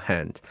in our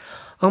hand.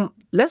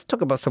 Let's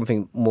talk about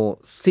something more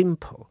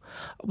simple.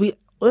 We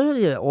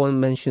earlier on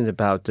mentioned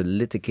about the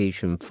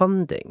litigation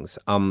fundings.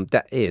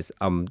 That is,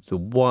 the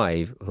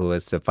wife, who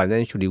is the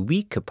financially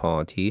weaker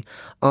party,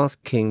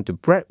 asking the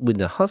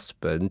breadwinner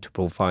husband to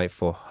provide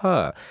for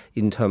her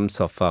in terms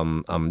of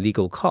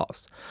legal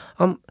costs.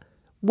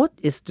 What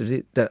is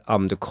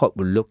the court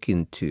will look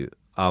into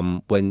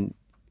when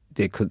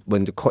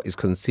the court is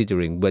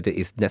considering whether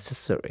it's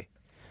necessary?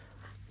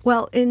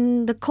 Well,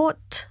 in the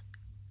court,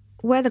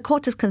 where the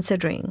court is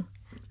considering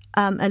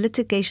a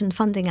litigation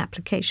funding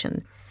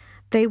application,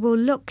 they will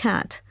look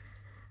at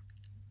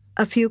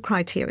a few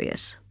criteria.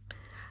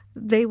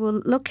 They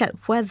will look at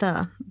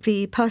whether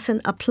the person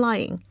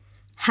applying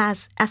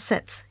has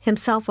assets,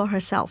 himself or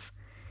herself,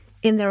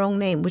 in their own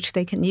name, which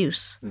they can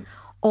use,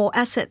 or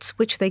assets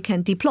which they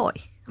can deploy.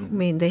 I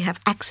mean, they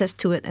have access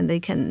to it and they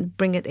can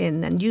bring it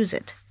in and use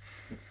it.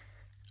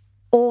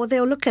 Or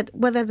they'll look at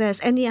whether there's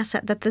any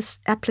asset that this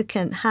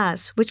applicant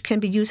has which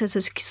can be used as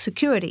a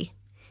security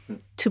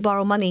to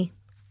borrow money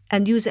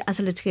and use it as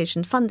a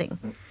litigation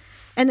funding.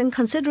 And in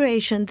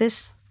consideration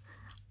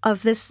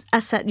of this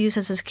asset used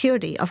as a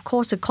security, of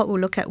course, the court will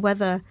look at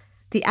whether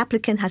the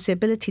applicant has the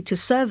ability to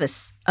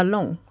service a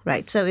loan,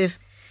 right? So if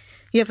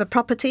you have a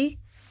property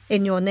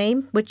in your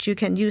name which you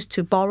can use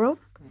to borrow,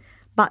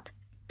 but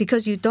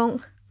because you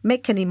don't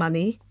make any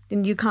money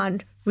and you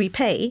can't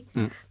repay,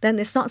 then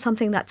it's not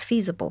something that's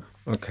feasible.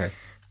 Okay.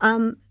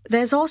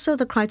 There's also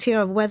the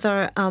criteria of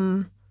whether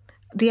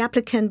the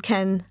applicant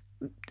can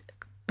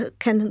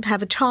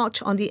have a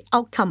charge on the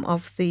outcome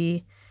of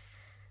the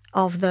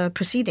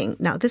proceeding.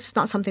 Now, this is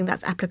not something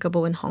that's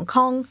applicable in Hong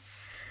Kong.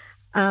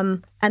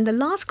 And the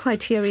last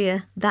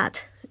criteria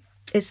that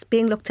is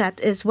being looked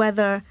at is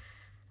whether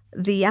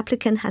the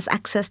applicant has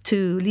access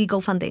to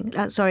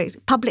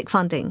public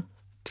funding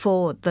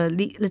for the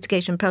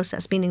litigation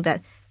process, meaning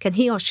that can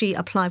he or she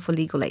apply for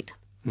legal aid.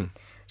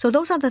 So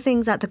those are the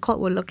things that the court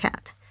will look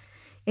at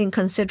in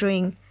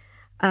considering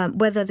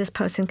whether this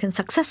person can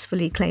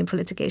successfully claim for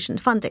litigation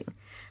funding.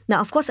 Now,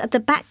 of course, at the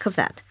back of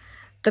that,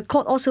 the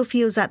court also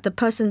feels that the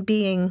person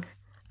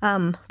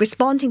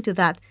responding to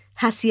that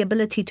has the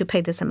ability to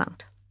pay this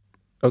amount.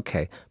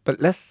 Okay, but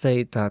let's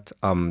say that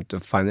the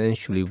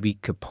financially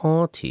weaker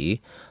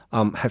party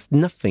has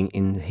nothing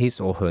in his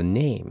or her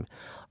name.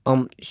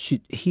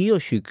 Should he or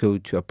she go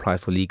to apply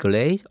for legal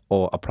aid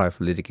or apply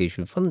for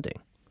litigation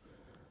funding?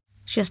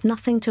 She has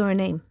nothing to her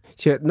name.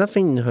 She had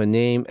nothing in her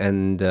name,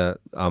 and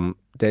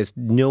there's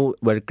no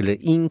regular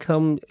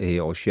income,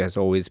 or she has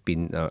always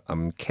been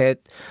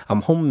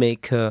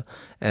homemaker,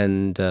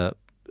 and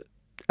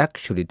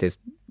actually there's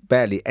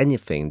barely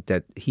anything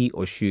that he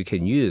or she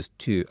can use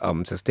to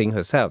sustain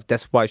herself.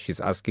 That's why she's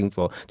asking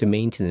for the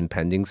maintenance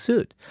pending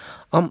suit.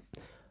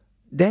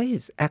 There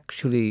is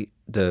actually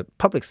the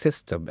public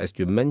system, as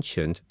you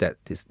mentioned, that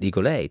is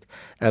legal aid,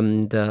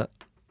 and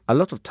a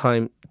lot of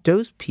time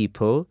those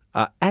people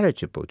are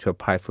eligible to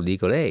apply for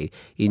legal aid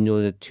in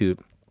order to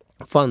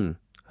fund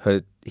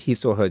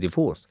his or her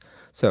divorce.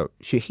 So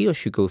should he or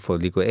she go for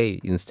legal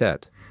aid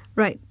instead?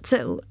 Right.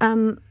 So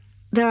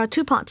there are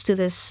two parts to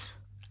this,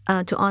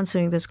 to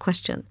answering this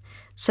question.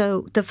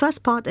 So the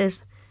first part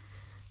is,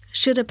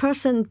 should a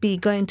person be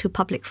going to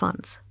public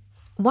funds?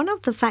 One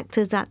of the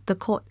factors that the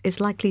court is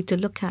likely to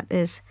look at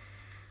is,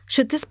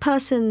 should this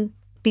person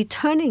be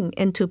turning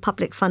into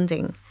public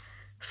funding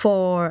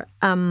for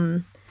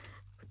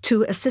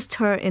to assist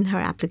her in her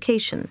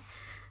application?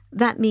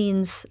 That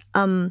means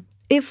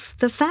if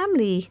the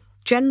family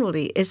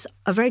generally is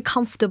a very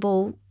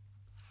comfortable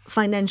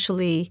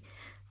financially,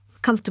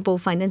 then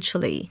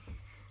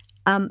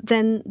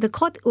the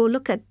court will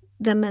look at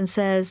them and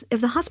says,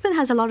 if the husband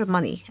has a lot of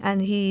money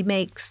and he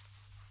makes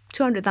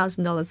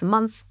 $200,000 a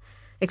month,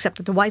 except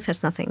that the wife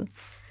has nothing,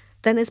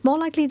 then it's more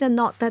likely than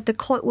not that the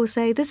court will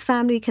say this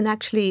family can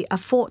actually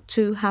afford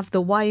to have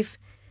the wife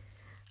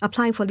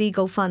applying for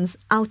legal funds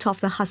out of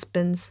the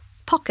husband's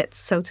pockets,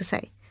 so to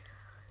say.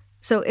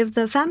 So if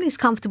the family is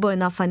comfortable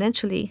enough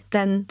financially,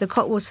 then the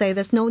court will say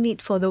there's no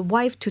need for the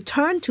wife to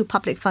turn to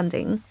public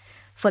funding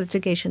for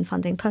litigation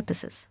funding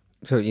purposes.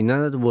 So in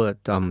other words,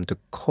 the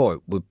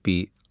court would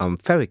be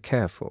very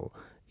careful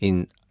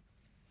in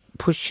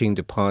pushing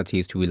the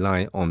parties to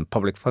rely on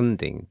public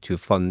funding to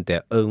fund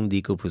their own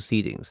legal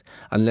proceedings,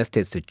 unless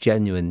there's a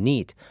genuine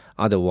need.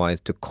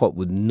 Otherwise, the court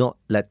would not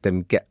let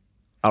them get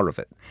out of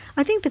it.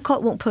 I think the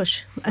court won't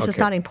push as a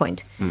starting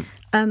point.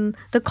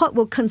 The court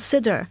will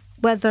consider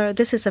whether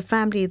this is a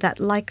family that's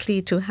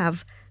likely to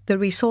have the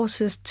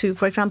resources to,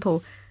 for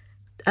example,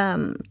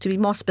 to be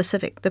more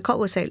specific, the court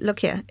will say, look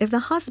here, if the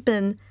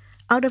husband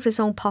out of his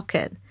own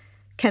pocket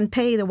can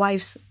pay the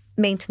wife's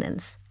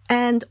maintenance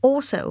and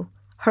also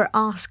her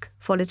ask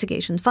for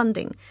litigation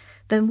funding,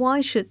 then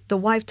why should the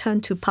wife turn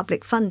to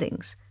public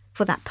fundings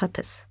for that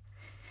purpose?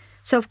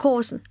 So, of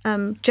course,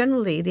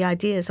 generally the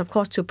idea is, of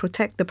course, to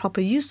protect the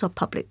proper use of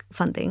public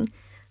funding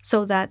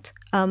so that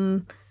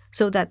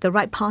the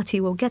right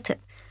party will get it.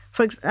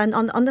 And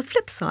on the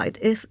flip side,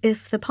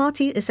 if the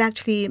party is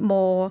actually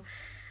more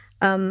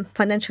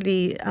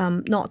financially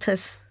not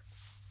as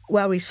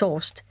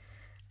well-resourced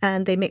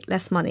and they make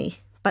less money,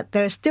 but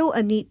there is still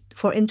a need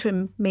for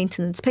interim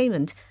maintenance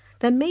payment,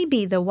 then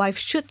maybe the wife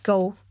should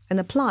go and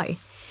apply.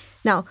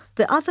 Now,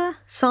 the other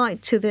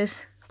side to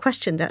this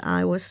question that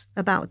I was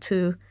about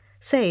to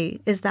say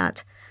is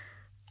that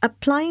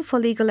applying for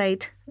legal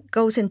aid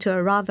goes into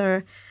a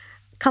rather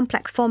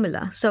complex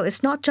formula. So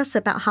it's not just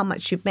about how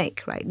much you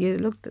make, right?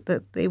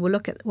 They will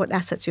look at what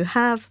assets you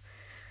have,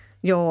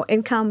 your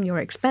income, your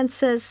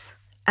expenses,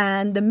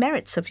 and the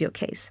merits of your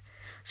case.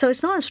 So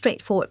it's not a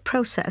straightforward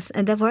process,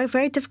 and they're very,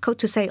 very difficult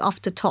to say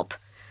off the top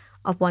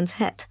of one's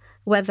head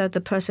whether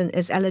the person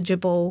is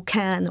eligible,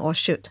 can, or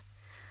should.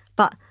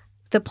 But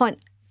the point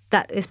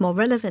that is more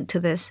relevant to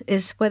this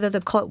is whether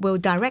the court will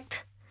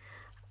direct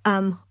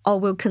or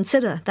will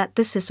consider that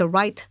this is a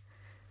right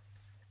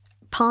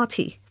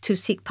party to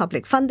seek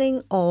public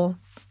funding or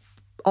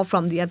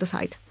from the other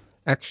side.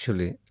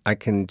 Actually, I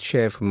can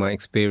share from my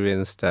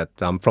experience that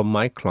from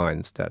my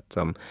clients that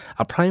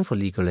applying for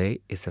legal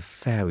aid is a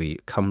very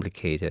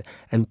complicated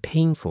and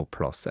painful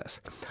process.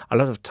 A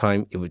lot of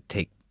time it would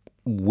take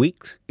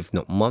weeks, if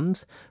not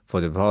months,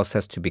 for the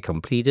process to be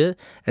completed,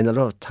 and a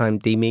lot of time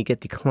they may get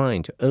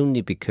declined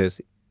only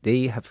because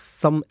they have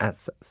some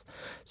assets.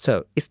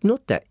 So it's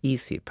not that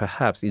easy.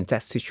 Perhaps in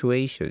that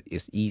situation,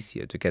 it's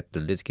easier to get the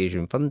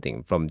litigation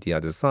funding from the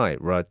other side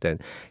rather than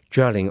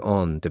dwelling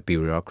on the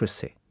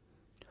bureaucracy.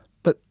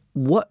 But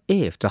what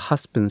if the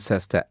husband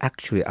says that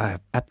actually I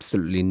have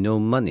absolutely no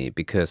money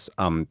because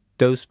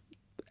those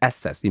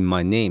assets in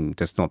my name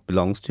does not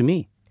belong to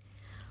me?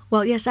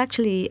 Well, yes,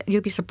 actually,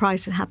 you'll be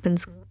surprised it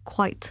happens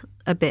quite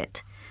a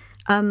bit.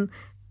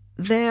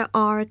 There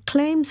are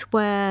claims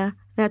where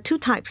there are two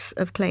types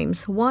of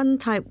claims. One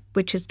type,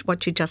 which is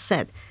what you just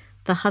said,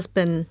 the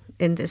husband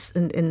in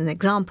an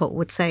example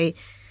would say,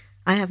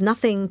 I have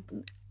nothing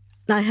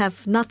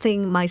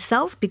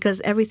myself because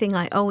everything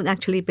I own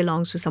actually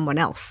belongs to someone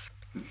else.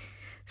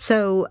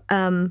 So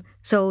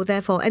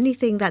therefore,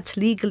 anything that's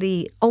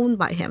legally owned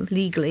by him,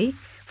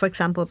 for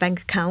example, a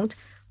bank account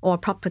or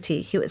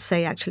property, he would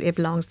say actually it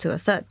belongs to a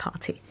third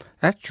party.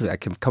 Actually, I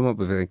can come up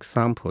with an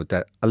example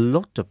that a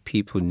lot of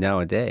people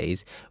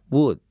nowadays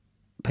would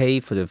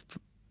pay for the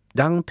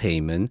down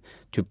payment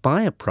to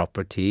buy a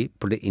property,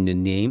 put it in the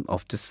name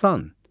of the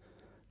son.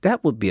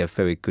 That would be a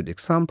very good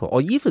example.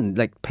 Or even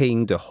like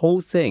paying the whole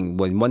thing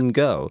in one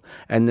go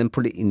and then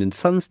put it in the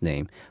son's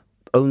name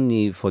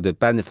only for the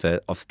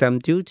benefit of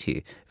stamp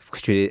duty,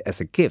 treated as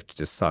a gift to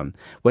the son.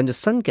 When the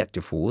son gets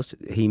divorced,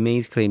 he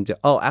may claim that,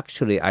 oh,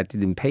 actually, I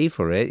didn't pay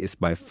for it. It's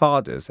my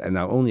father's, and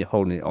I'm only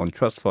holding it on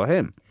trust for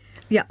him.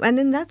 Yeah, and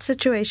in that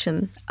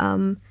situation,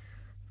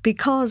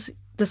 because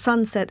the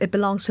son said it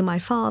belongs to my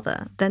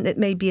father, then it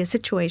may be a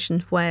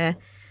situation where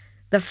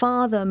the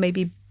father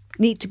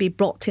need to be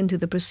brought into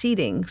the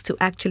proceedings to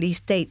actually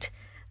state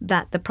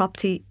that the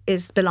property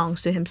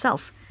belongs to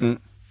himself.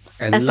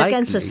 And as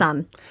against the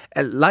son.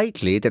 And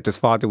likely that the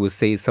father will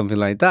say something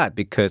like that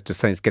because the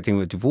son is getting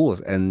a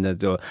divorce, and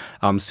the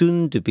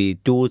soon-to-be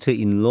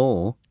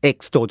ex-daughter-in-law,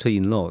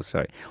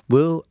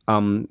 will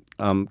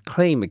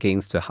claim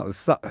against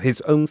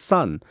his own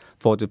son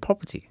for the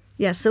property.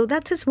 Yes, so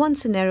that is one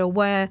scenario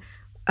where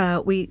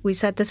we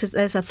said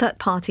there's a third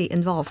party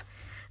involved.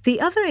 The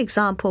other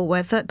example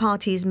where third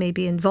parties may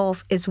be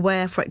involved is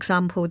where, for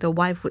example, the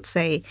wife would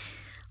say,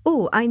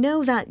 oh, I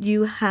know that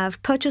you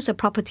have purchased a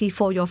property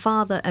for your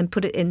father and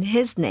put it in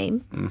his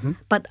name,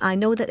 but I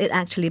know that it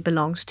actually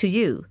belongs to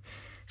you.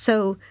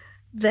 So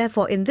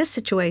therefore, in this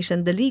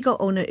situation, the legal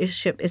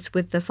ownership is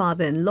with the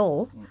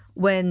father-in-law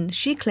when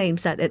she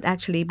claims that it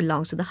actually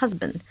belongs to the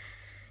husband.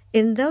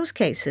 In those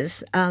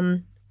cases,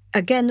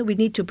 again, we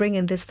need to bring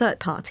in this third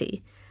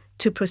party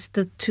to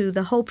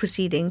the whole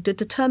proceeding to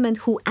determine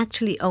who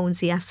actually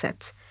owns the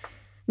assets.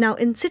 Now,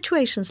 in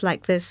situations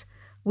like this,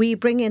 we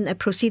bring in a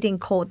proceeding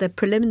called the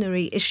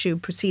preliminary issue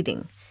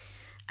proceeding.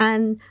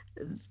 And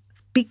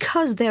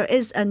because there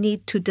is a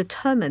need to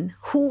determine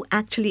who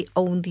actually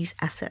owns these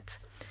assets,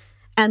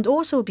 and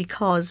also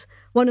because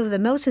one of the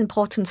most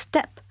important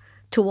steps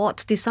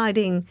towards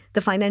deciding the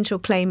financial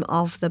claim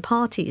of the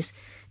parties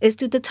is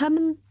to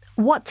determine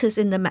what is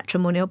in the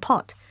matrimonial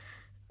pot,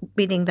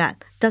 meaning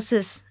that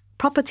is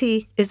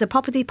the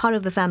property part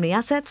of the family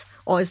assets,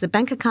 or is the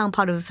bank account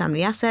part of the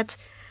family assets?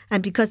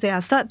 And because they are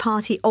a third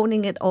party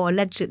owning it or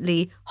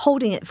allegedly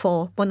holding it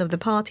for one of the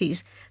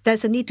parties,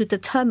 there's a need to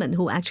determine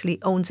who actually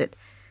owns it.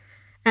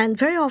 And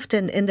very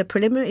often in the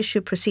preliminary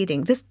issue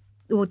proceeding, this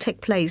will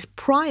take place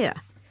prior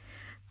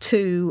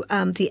to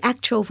the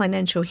actual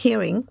financial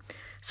hearing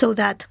so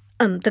that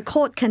the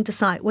court can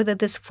decide whether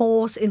this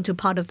falls into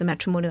part of the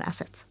matrimonial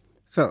assets.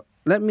 So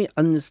let me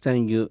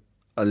understand you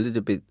a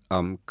little bit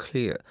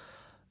clear.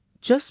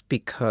 Just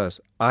because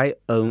I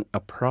own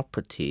a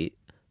property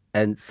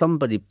and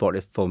somebody bought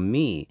it for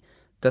me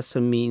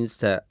doesn't mean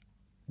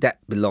that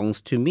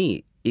belongs to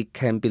me. It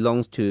can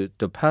belong to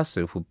the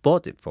person who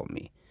bought it for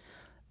me.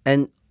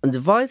 And the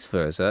vice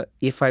versa,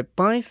 if I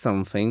buy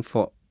something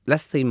for,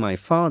 let's say, my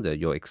father,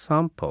 your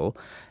example,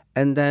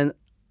 and then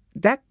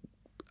that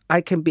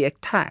I can be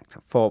attacked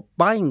for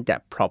buying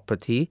that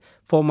property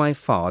for my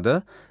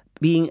father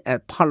being a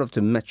part of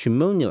the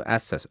matrimonial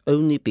assets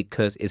only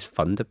because it's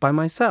funded by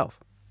myself?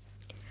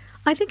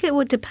 I think it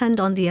would depend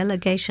on the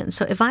allegation.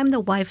 So if I'm the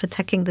wife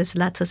attacking this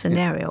latter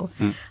scenario,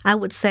 I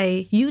would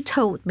say, you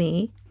told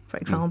me, for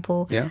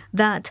example,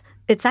 that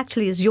it's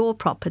actually is your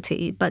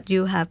property, but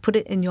you have put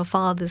it in your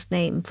father's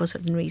name for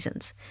certain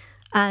reasons.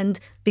 And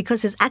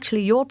because it's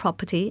actually your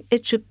property,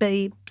 it should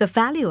be, the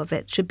value of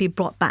it should be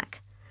brought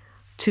back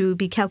to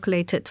be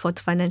calculated for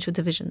the financial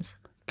divisions.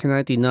 Can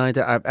I deny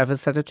that I've ever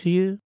said it to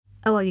you?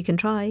 Oh, well, you can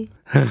try.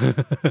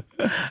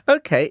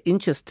 Okay,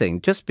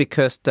 interesting. Just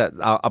because that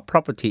our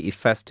property is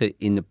vested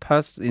in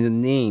the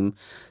name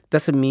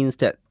doesn't mean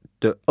that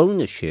the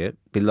ownership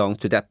belongs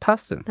to that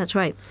person. That's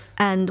right.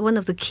 And one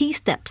of the key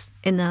steps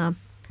in a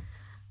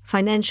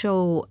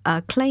financial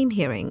claim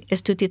hearing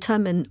is to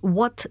determine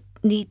what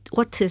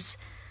is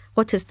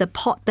the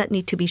pot that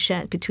need to be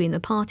shared between the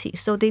parties.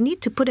 So they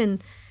need to put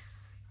in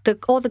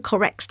all the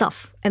correct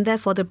stuff, and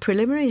therefore the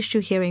preliminary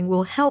issue hearing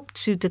will help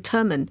to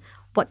determine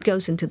what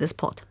goes into this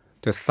pot.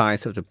 The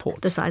size of the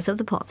pot. The size of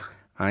the pot.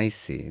 I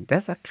see.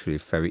 That's actually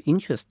very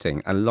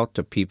interesting. A lot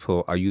of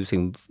people are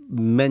using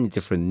many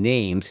different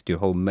names to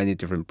hold many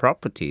different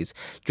properties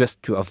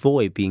just to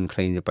avoid being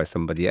claimed by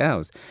somebody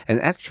else.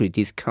 And actually,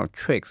 these kind of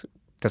tricks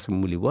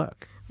doesn't really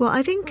work. Well,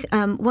 I think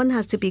one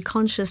has to be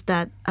conscious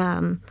that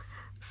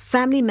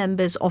family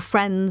members or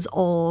friends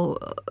or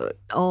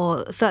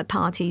third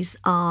parties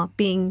are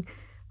being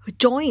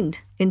joined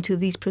into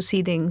these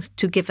proceedings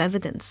to give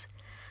evidence.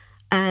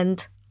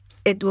 And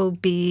it will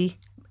be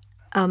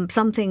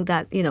something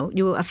that,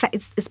 you will affect.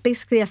 It's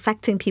basically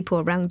affecting people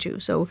around you.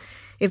 So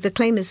if the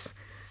claim is,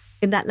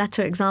 in that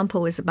latter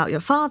example, is about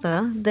your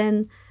father,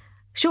 then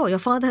sure, your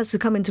father has to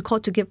come into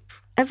court to give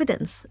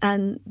evidence.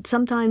 And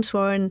sometimes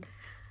for an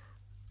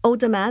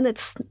older man,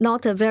 it's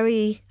not a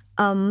very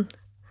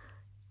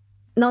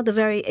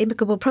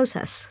amicable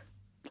process.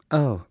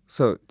 Oh,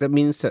 so that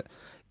means that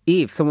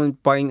if someone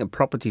buying a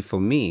property for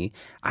me,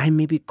 I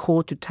may be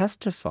called to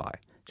testify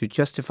to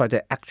justify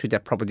that actually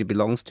that property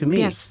belongs to me.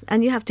 Yes,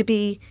 and you have to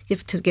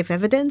give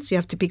evidence, you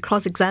have to be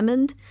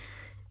cross-examined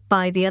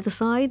by the other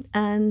side,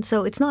 and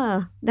so it's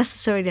not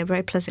necessarily a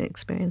very pleasant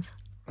experience.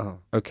 Oh,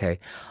 okay.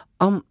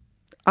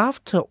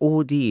 After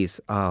all these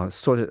are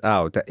sorted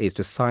out, that is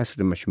the size of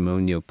the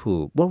matrimonial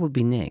pool, what would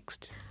be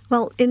next?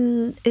 Well,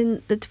 in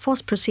the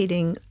divorce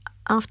proceeding,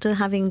 after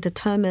having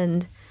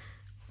determined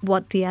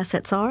what the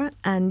assets are,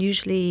 and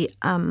usually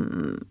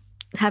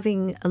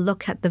having a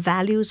look at the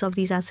values of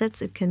these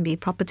assets, it can be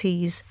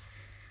properties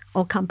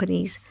or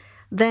companies,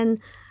 then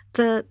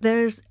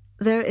there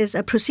is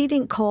a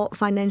proceeding called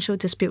financial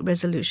dispute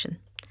resolution.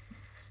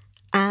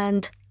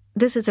 And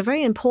this is a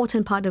very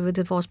important part of a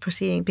divorce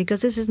proceeding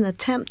because this is an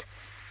attempt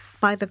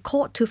by the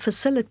court to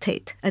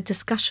facilitate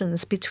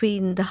discussions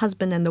between the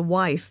husband and the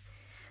wife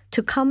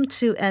to come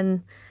to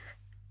an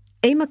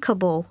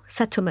amicable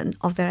settlement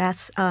of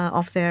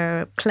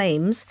their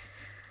claims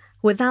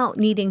without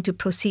needing to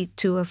proceed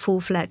to a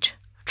full-fledged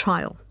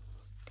trial.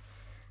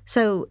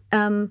 So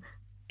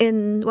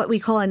in what we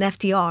call an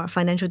FDR,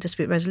 financial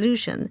dispute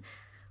resolution,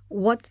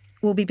 what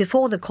will be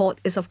before the court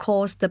is, of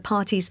course, the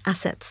parties'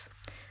 assets.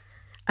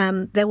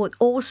 There would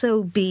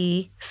also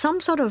be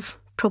some sort of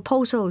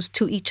proposals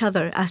to each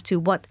other as to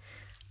what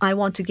I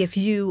want to give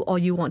you or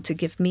you want to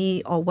give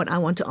me or what I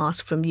want to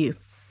ask from you.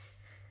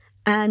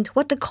 And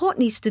what the court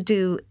needs to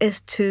do is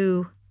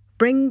to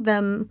bring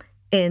them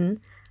in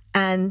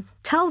and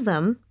tell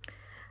them,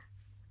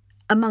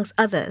 amongst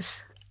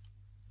others,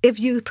 if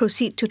you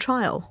proceed to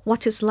trial,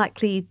 what is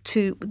likely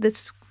to be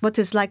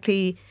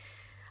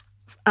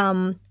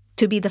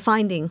the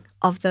finding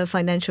of the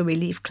financial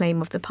relief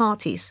claim of the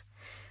parties.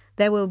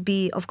 There will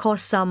be, of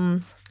course,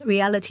 some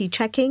reality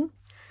checking.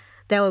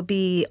 There will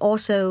be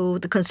also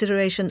the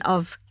consideration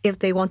of if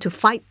they want to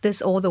fight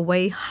this all the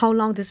way, how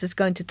long this is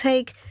going to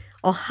take,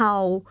 or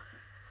how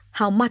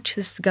much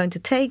this is going to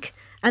take.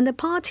 And the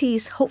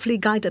parties, hopefully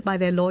guided by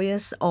their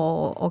lawyers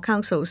or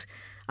counsels,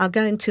 are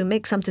going to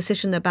make some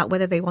decision about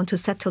whether they want to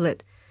settle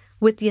it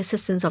with the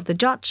assistance of the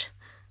judge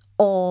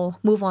or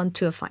move on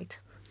to a fight.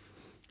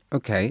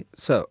 Okay,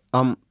 so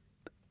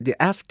the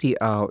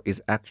FDR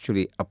is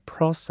actually a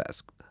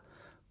process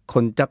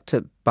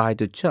conducted by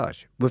the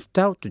judge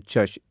without the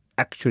judge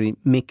actually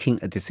making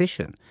a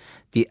decision.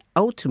 The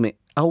ultimate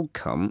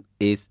outcome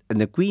is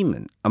an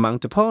agreement among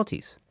the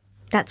parties.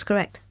 That's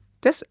correct.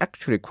 That's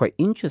actually quite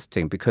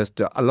interesting because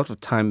a lot of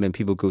time when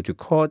people go to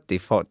court, they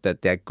thought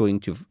that they're going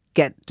to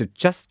get the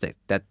justice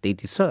that they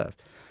deserve.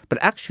 But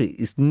actually,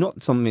 it's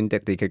not something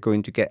that they are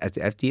going to get at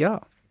the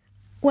FDR.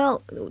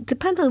 Well,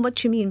 depends on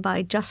what you mean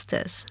by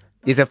justice.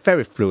 It's a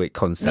very fluid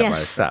concept,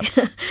 yes. I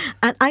accept.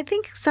 And I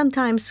think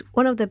sometimes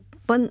one of the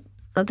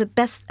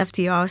best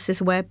FDRs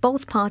is where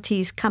both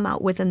parties come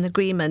out with an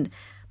agreement,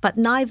 but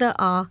neither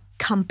are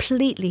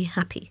completely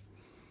happy.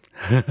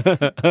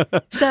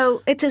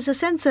 So it is a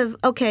sense of,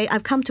 okay,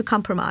 I've come to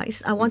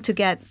compromise. I want to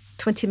get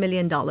 $20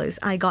 million.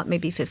 I got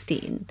maybe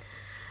 15.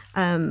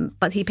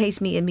 But he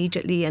pays me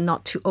immediately and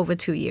not over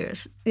 2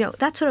 years.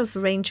 That sort of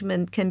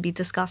arrangement can be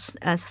discussed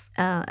at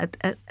an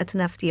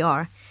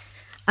FDR.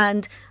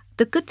 And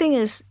the good thing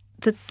is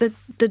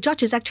the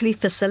judge is actually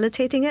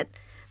facilitating it.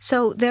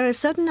 So there is a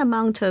certain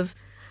amount of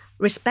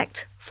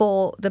respect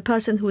for the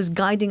person who is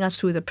guiding us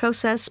through the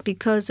process,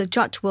 because the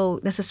judge will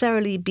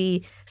necessarily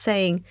be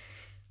saying,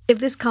 if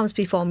this comes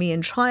before me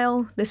in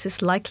trial, this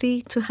is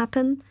likely to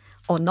happen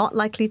or not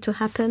likely to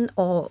happen,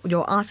 or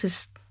your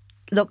ask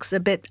looks a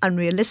bit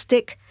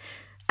unrealistic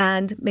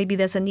and maybe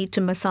there's a need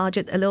to massage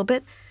it a little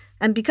bit.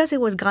 And because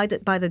it was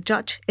guided by the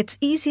judge, it's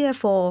easier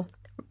for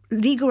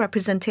legal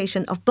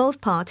representation of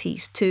both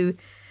parties to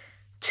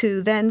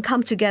then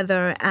come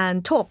together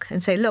and talk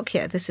and say, look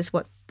here, this is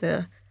what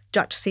the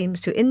judge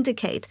seems to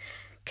indicate.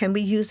 Can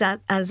we use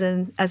that as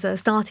a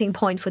starting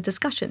point for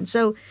discussion?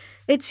 So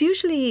it's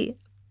usually,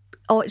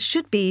 or it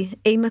should be,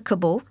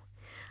 amicable.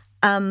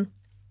 And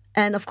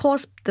of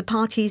course, the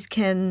parties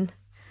can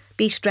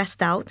be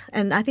stressed out.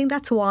 And I think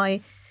that's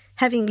why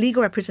having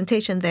legal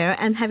representation there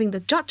and having the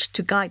judge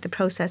to guide the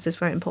process is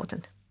very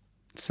important.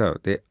 So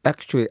they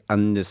actually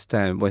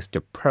understand what's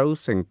the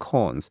pros and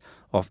cons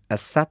of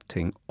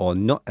accepting or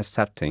not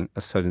accepting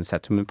a certain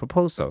settlement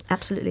proposal.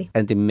 Absolutely.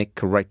 And they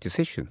make a right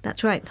decision.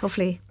 That's right,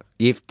 hopefully.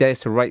 If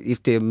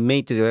they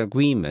made the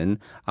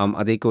agreement,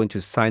 are they going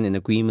to sign an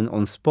agreement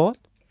on spot?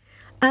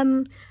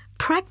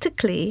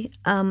 Practically,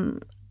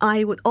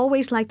 I would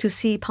always like to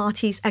see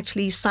parties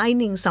actually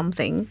signing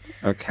something,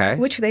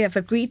 which they have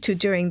agreed to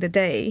during the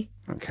day,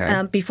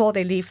 before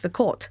they leave the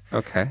court.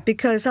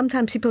 Because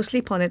sometimes people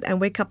sleep on it and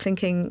wake up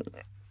thinking,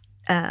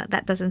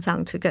 that doesn't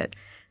sound too good.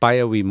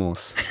 Buyer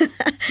remorse.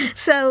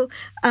 So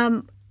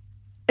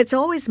it's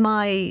always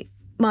my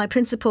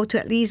principle to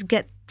at least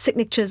get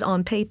signatures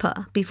on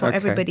paper before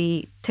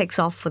everybody takes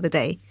off for the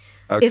day,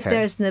 if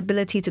there's an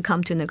ability to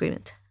come to an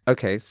agreement.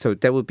 Okay, so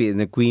there will be an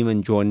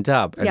agreement drawn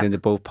up, and then the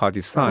both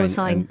parties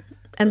sign.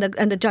 And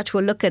the judge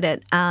will look at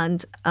it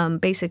and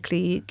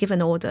basically give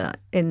an order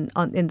in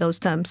those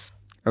terms.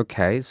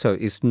 Okay, so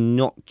it's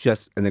not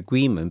just an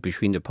agreement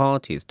between the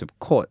parties. The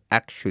court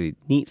actually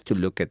needs to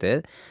look at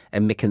it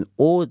and make an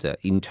order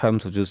in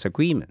terms of this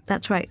agreement.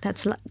 That's right.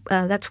 That's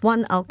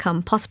one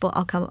possible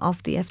outcome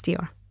of the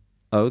FDR.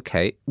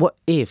 Okay. What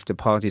if the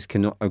parties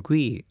cannot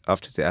agree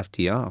after the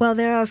FDR? Well,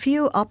 there are a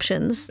few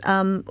options.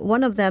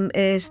 One of them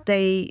is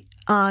they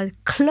are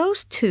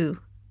close to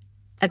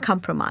a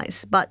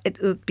compromise, but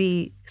it would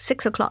be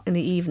 6 o'clock in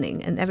the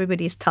evening and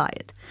everybody's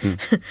tired.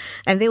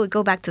 And they would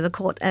go back to the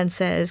court and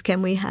says,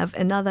 can we have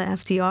another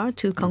FDR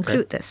to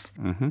conclude this?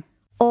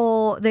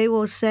 Or they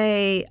will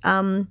say,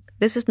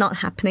 this is not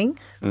happening.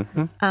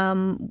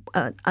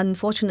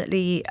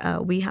 Unfortunately,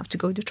 we have to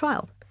go to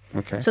trial.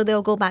 So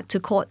they'll go back to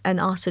court and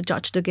ask the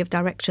judge to give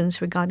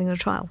directions regarding the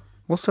trial.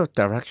 What sort of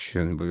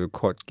direction will the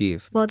court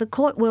give? Well, the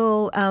court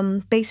will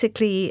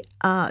basically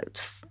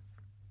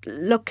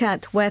look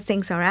at where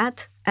things are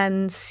at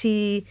and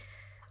see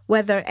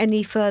whether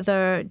any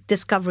further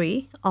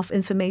discovery of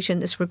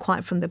information is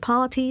required from the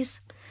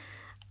parties,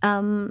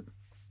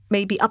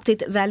 maybe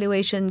update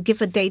evaluation,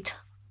 give a date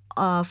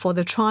for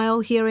the trial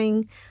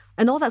hearing,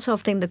 and all that sort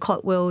of thing the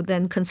court will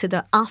then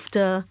consider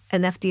after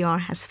an FDR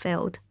has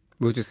failed.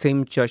 Will the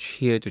same judge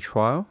hear the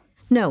trial?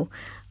 No.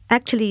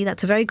 Actually,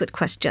 that's a very good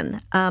question.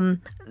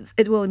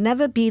 It will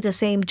never be the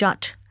same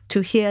judge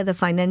to hear the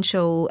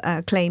financial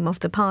claim of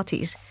the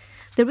parties.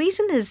 The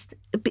reason is,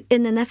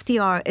 in an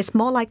FDR, it's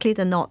more likely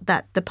than not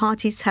that the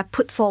parties have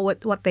put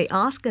forward what they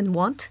ask and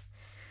want,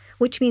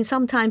 which means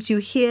sometimes you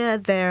hear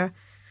their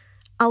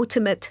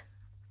ultimate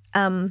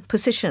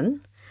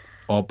position.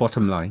 Or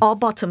bottom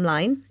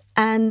line.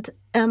 And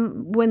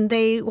when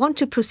they want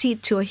to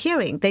proceed to a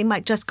hearing, they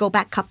might just go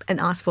back up and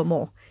ask for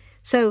more.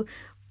 So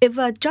if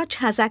a judge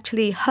has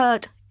actually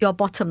heard your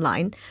bottom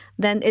line,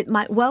 then it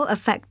might well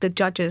affect the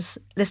judges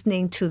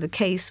listening to the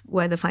case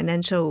where the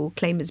financial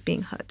claim is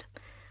being heard.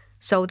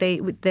 So there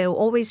will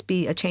always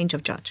be a change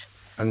of judge.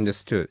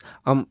 Understood.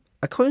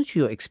 According to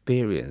your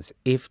experience,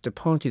 if the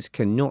parties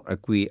cannot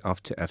agree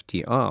after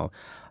FDR,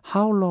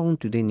 how long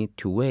do they need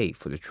to wait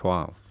for the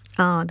trial?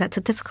 That's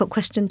a difficult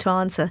question to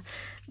answer.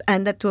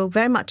 And that will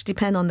very much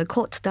depend on the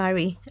court's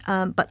diary.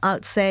 But I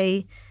would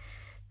say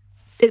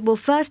it will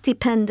first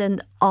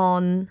depend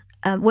on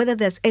whether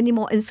there's any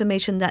more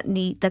information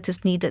that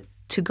is needed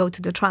to go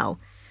to the trial.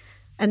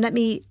 And let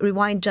me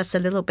rewind just a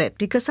little bit,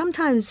 because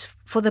sometimes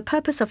for the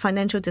purpose of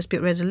financial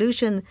dispute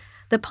resolution,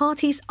 the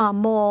parties are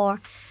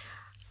more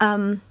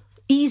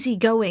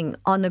easygoing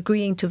on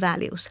agreeing to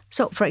values.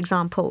 So, for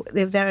example,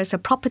 if there is a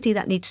property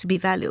that needs to be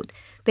valued,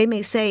 they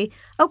may say,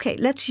 okay,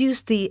 let's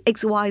use the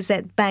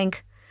XYZ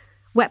bank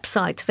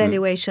website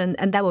valuation,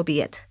 and that will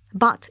be it.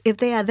 But if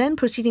they are then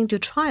proceeding to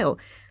trial,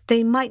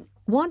 they might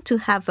want to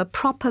have a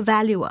proper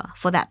valuer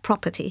for that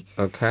property.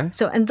 Okay.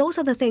 So, and those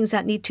are the things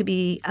that need to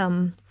be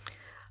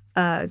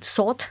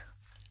sought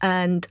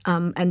and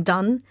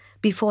done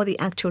before the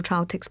actual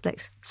trial takes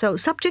place. So,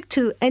 subject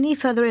to any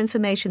further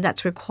information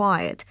that's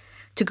required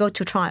to go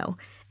to trial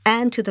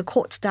and to the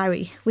court's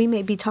diary, we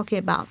may be talking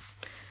about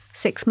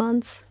 6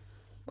 months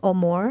or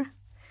more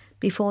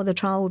before the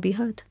trial will be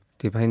heard.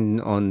 Depending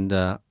on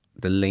the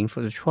the length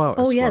of the trial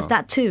Oh, as yes, well.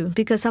 that too,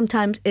 because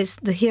sometimes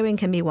the hearing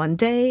can be 1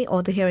 day,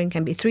 or the hearing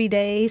can be 3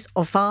 days,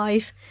 or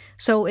 5.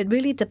 So it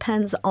really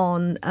depends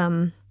on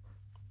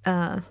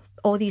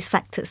all these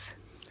factors.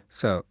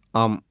 So,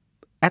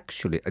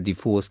 actually, a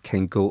divorce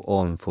can go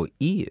on for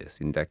years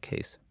in that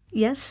case.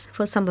 Yes,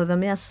 for some of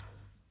them, yes.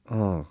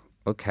 Oh,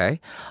 okay.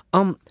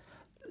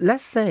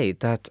 Let's say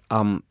that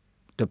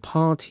the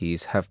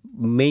parties have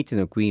made an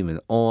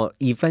agreement, or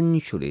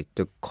eventually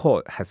the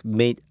court has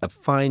made a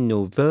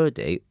final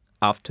verdict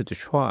after the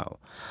trial.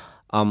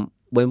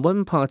 When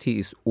one party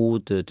is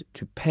ordered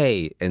to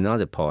pay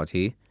another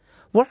party,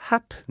 what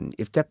happens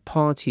if that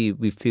party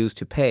refuses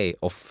to pay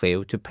or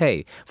fails to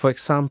pay? For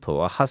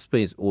example, a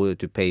husband is ordered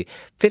to pay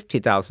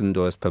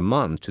 $50,000 per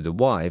month to the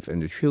wife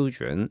and the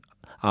children,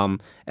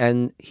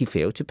 and he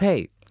failed to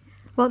pay.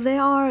 Well,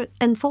 there are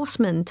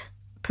enforcement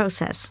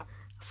process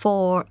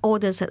for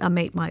orders that are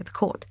made by the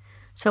court.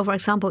 So, for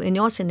example, in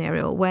your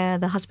scenario where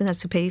the husband has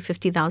to pay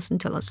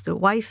 $50,000 to the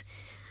wife,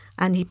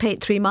 and he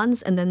paid 3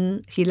 months and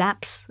then he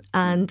lapsed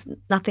and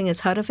nothing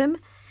is heard of him,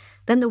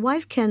 then the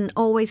wife can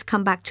always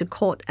come back to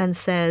court and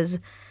says,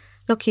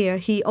 look here,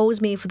 he owes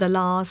me for the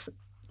last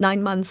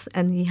 9 months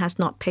and he has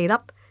not paid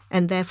up,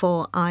 and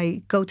therefore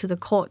I go to the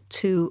court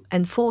to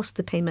enforce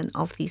the payment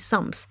of these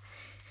sums.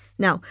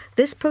 Now,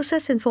 this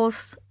process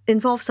involves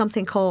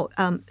something called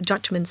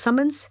judgment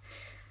summons.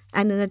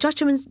 And in a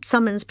judgment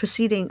summons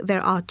proceeding,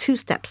 there are 2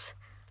 steps.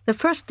 The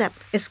first step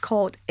is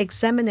called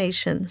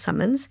examination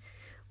summons,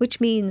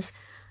 which means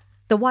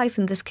the wife,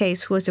 in this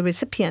case, who is the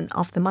recipient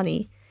of the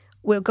money,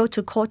 will go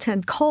to court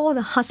and call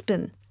the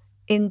husband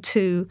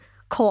into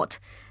court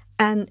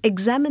and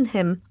examine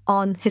him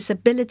on his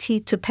ability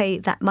to pay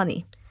that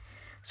money.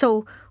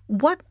 So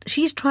what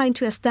she's trying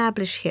to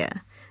establish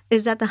here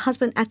is that the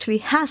husband actually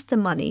has the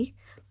money,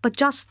 but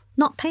just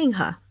not paying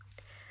her.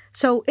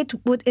 So it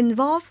would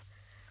involve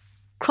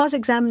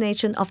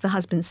cross-examination of the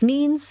husband's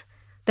means.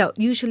 That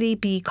would usually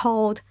be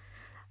called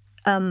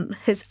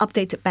his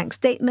updated bank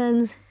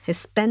statements, his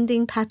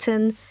spending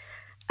pattern,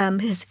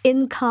 his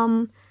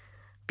income,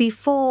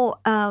 before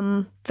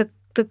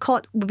the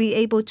court will be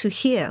able to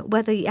hear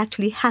whether he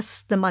actually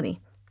has the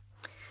money.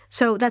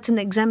 So that's an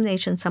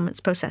examination summons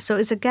process. So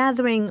it's a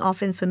gathering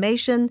of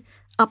information,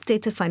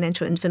 updated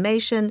financial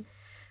information,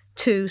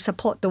 to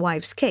support the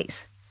wife's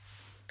case.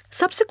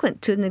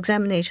 Subsequent to an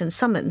examination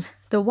summons,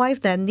 the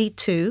wife then need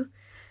to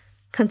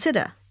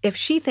consider if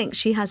she thinks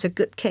she has a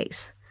good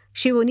case.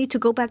 She will need to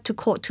go back to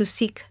court to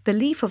seek the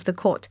leave of the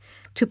court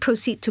to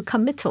proceed to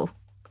committal.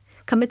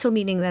 Committal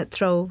meaning that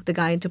throw the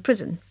guy into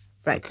prison,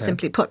 right? Okay.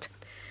 Simply put.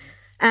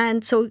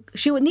 And so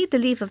she would need the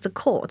leave of the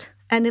court,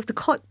 and if the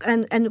court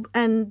and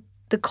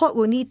the court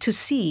will need to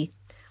see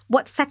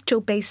what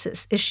factual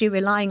basis is she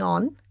relying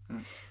on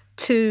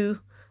to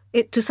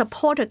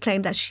support her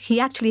claim that he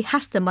actually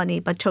has the money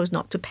but chose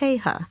not to pay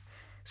her.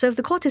 So if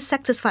the court is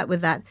satisfied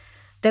with that,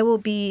 there will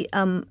be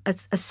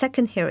a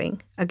second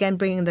hearing, again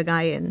bringing the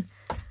guy in,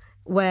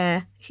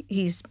 where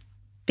he's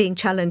being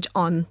challenged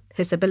on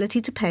his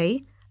ability to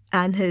pay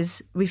and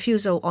his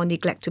refusal or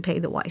neglect to pay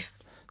the wife.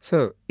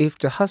 So if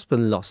the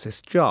husband lost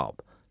his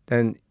job,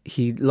 then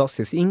he lost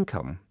his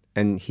income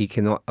and he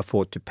cannot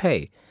afford to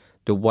pay.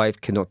 The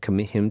wife cannot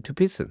commit him to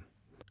prison.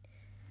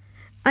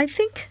 I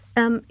think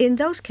in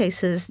those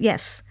cases,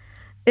 yes.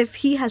 If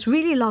he has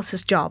really lost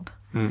his job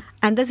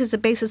and this is the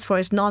basis for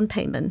his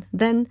non-payment,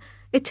 then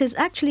it is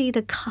actually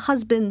the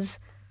husband's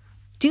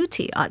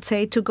duty, I'd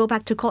say, to go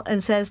back to court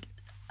and says,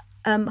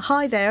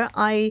 hi there,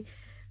 I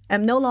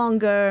am no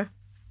longer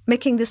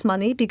making this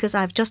money because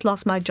I've just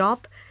lost my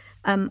job.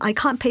 I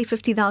can't pay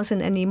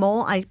 $50,000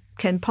 anymore. I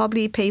can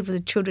probably pay for the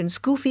children's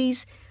school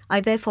fees. I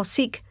therefore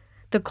seek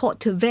the court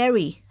to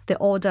vary the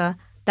order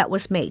that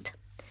was made.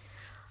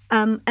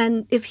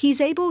 And if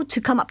he's able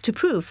to come up to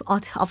proof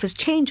of his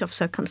change of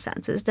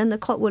circumstances, then the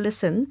court will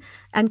listen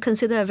and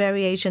consider a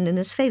variation in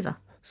his favor.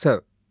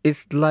 So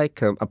it's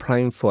like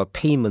applying for a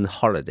payment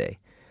holiday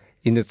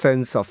in the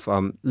sense of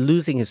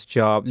losing his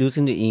job,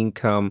 losing the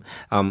income,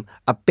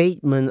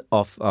 abatement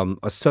of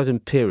a certain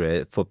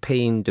period for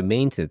paying the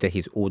maintenance that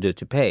he's ordered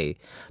to pay.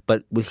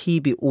 But will he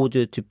be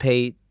ordered to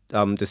pay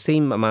the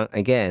same amount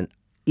again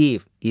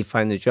if he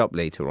finds a job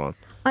later on?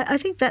 I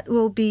think that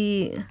will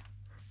be...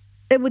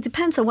 It would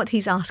depend on what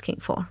he's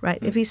asking for, right?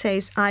 If he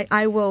says, I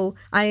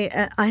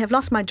have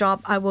lost my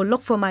job, I'll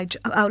look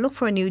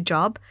for a new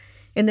job.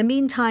 In the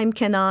meantime,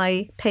 can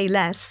I pay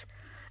less?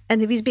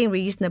 And if he's being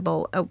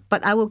reasonable,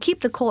 but I will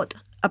keep the court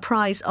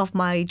apprised of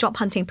my job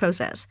hunting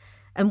process.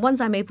 And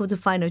once I'm able to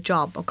find a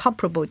job, a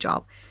comparable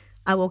job,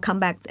 I will come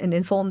back and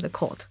inform the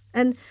court.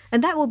 And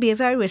that will be a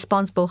very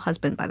responsible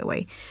husband, by the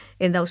way,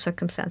 in those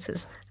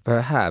circumstances.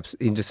 Perhaps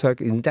in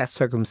that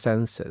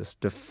circumstances,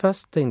 the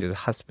first thing that the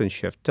husband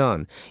should have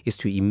done is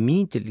to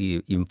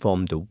immediately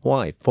inform the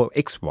wife, or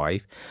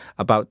ex-wife,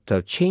 about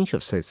the change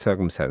of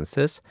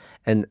circumstances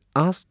and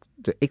ask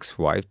the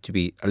ex-wife to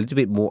be a little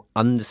bit more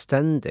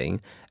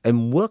understanding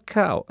and work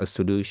out a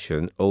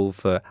solution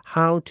over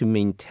how to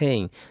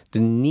maintain the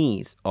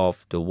needs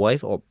of the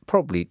wife or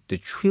probably the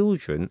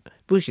children,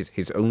 which is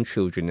his own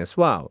children as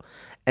well.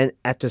 And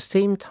at the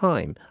same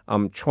time,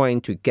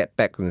 trying to get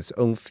back on his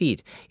own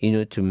feet,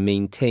 to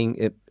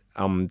maintain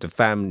the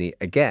family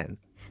again.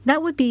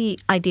 That would be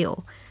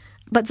ideal.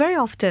 But very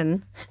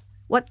often,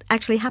 what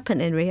actually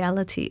happened in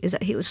reality is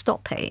that he would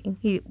stop paying.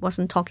 He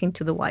wasn't talking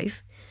to the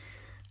wife.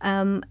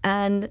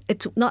 And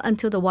it's not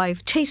until the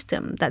wife chased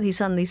him that he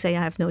suddenly say,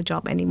 I have no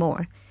job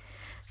anymore.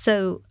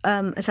 So,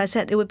 as I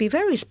said, it would be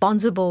very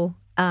responsible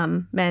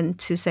men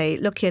to say,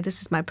 look here,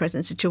 this is my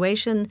present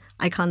situation.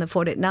 I can't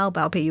afford it now,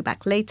 but I'll pay you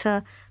back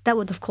later. That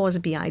would, of course,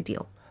 be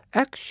ideal.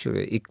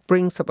 Actually, it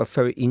brings up a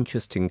very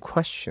interesting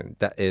question.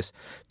 That is,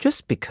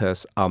 just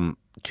because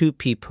two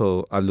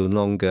people are no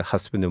longer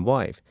husband and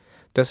wife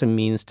doesn't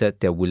mean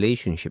that their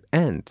relationship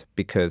ends,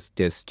 because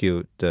they're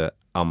still the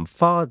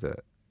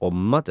father or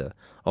mother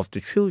of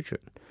the children.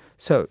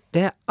 So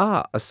there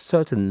are a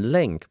certain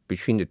link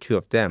between the two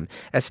of them,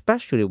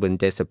 especially when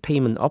there's a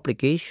payment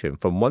obligation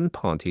from one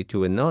party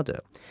to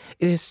another.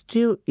 It is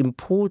still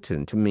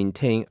important to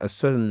maintain a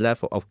certain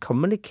level of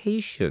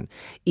communication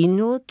in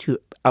order to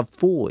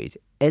avoid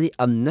any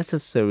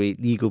unnecessary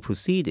legal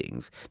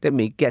proceedings that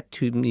may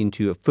get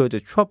into further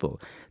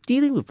trouble.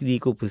 Dealing with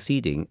legal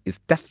proceedings is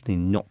definitely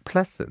not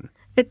pleasant.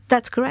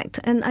 That's correct.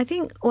 And I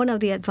think one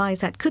of the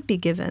advice that could be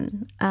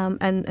given,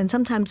 and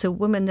sometimes a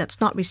woman that's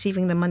not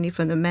receiving the money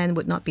from the man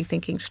would not be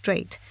thinking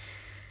straight,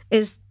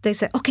 is they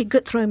say, okay,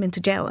 good, throw him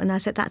into jail. And I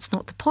said, that's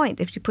not the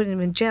point. If you put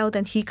him in jail,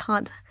 then he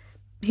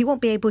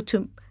won't be able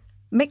to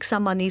make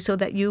some money so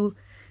that you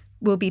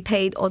will be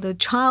paid or the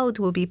child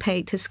will be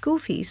paid his school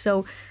fees.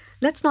 So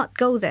let's not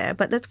go there,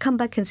 but let's come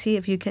back and see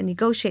if you can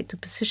negotiate the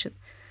position.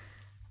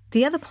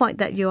 The other point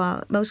that you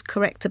are most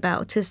correct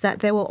about is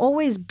that there will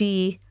always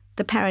be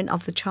the parent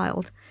of the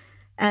child.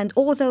 And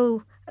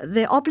although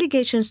their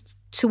obligations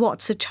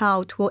towards the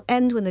child will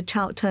end when the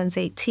child turns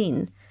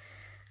 18,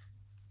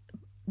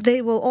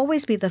 they will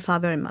always be the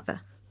father and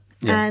mother.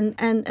 Yeah.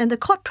 And the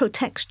court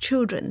protects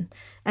children,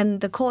 and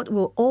the court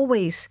will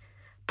always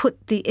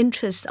put the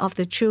interest of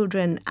the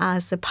children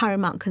as the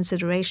paramount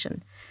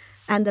consideration.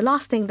 And the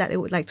last thing that they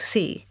would like to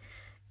see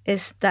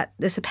is that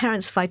there's the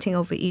parents fighting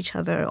over each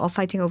other or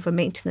fighting over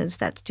maintenance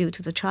that's due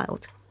to the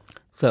child.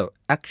 So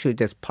actually,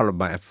 that's part of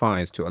my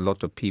advice to a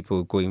lot of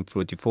people going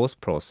through a divorce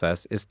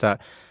process, is that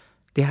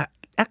they are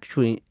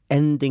actually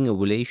ending a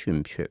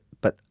relationship,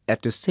 but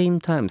at the same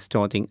time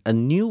starting a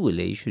new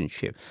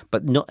relationship,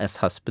 but not as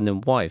husband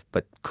and wife,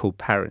 but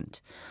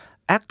co-parent.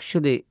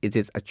 Actually, it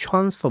is a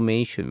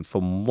transformation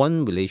from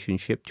one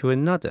relationship to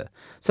another.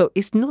 So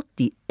it's not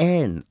the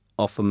end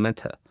of a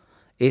matter.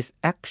 It's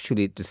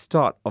actually the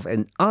start of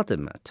another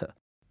matter,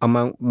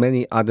 among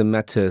many other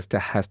matters that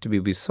has to be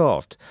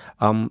resolved.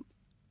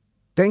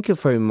 Thank you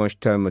very much,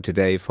 Thelma,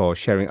 today for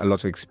sharing a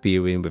lot of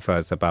experience with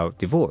us about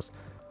divorce.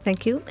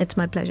 Thank you. It's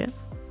my pleasure.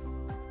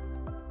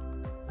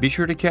 Be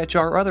sure to catch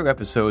our other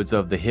episodes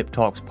of the Hip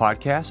Talks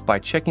podcast by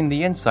checking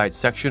the Insights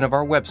section of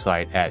our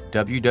website at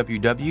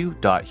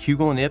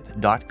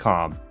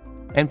www.hugolandip.com.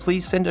 And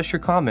please send us your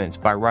comments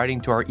by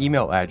writing to our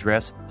email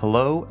address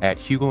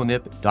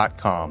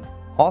hello@hugolandip.com.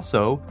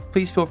 Also,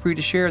 please feel free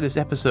to share this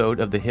episode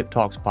of the Hip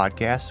Talks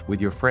podcast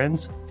with your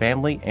friends,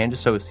 family, and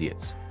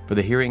associates. For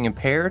the hearing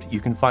impaired, you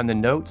can find the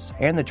notes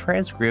and the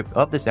transcript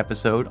of this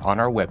episode on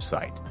our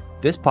website.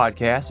 This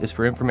podcast is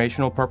for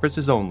informational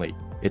purposes only.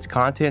 Its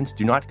contents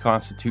do not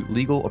constitute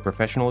legal or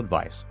professional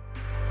advice.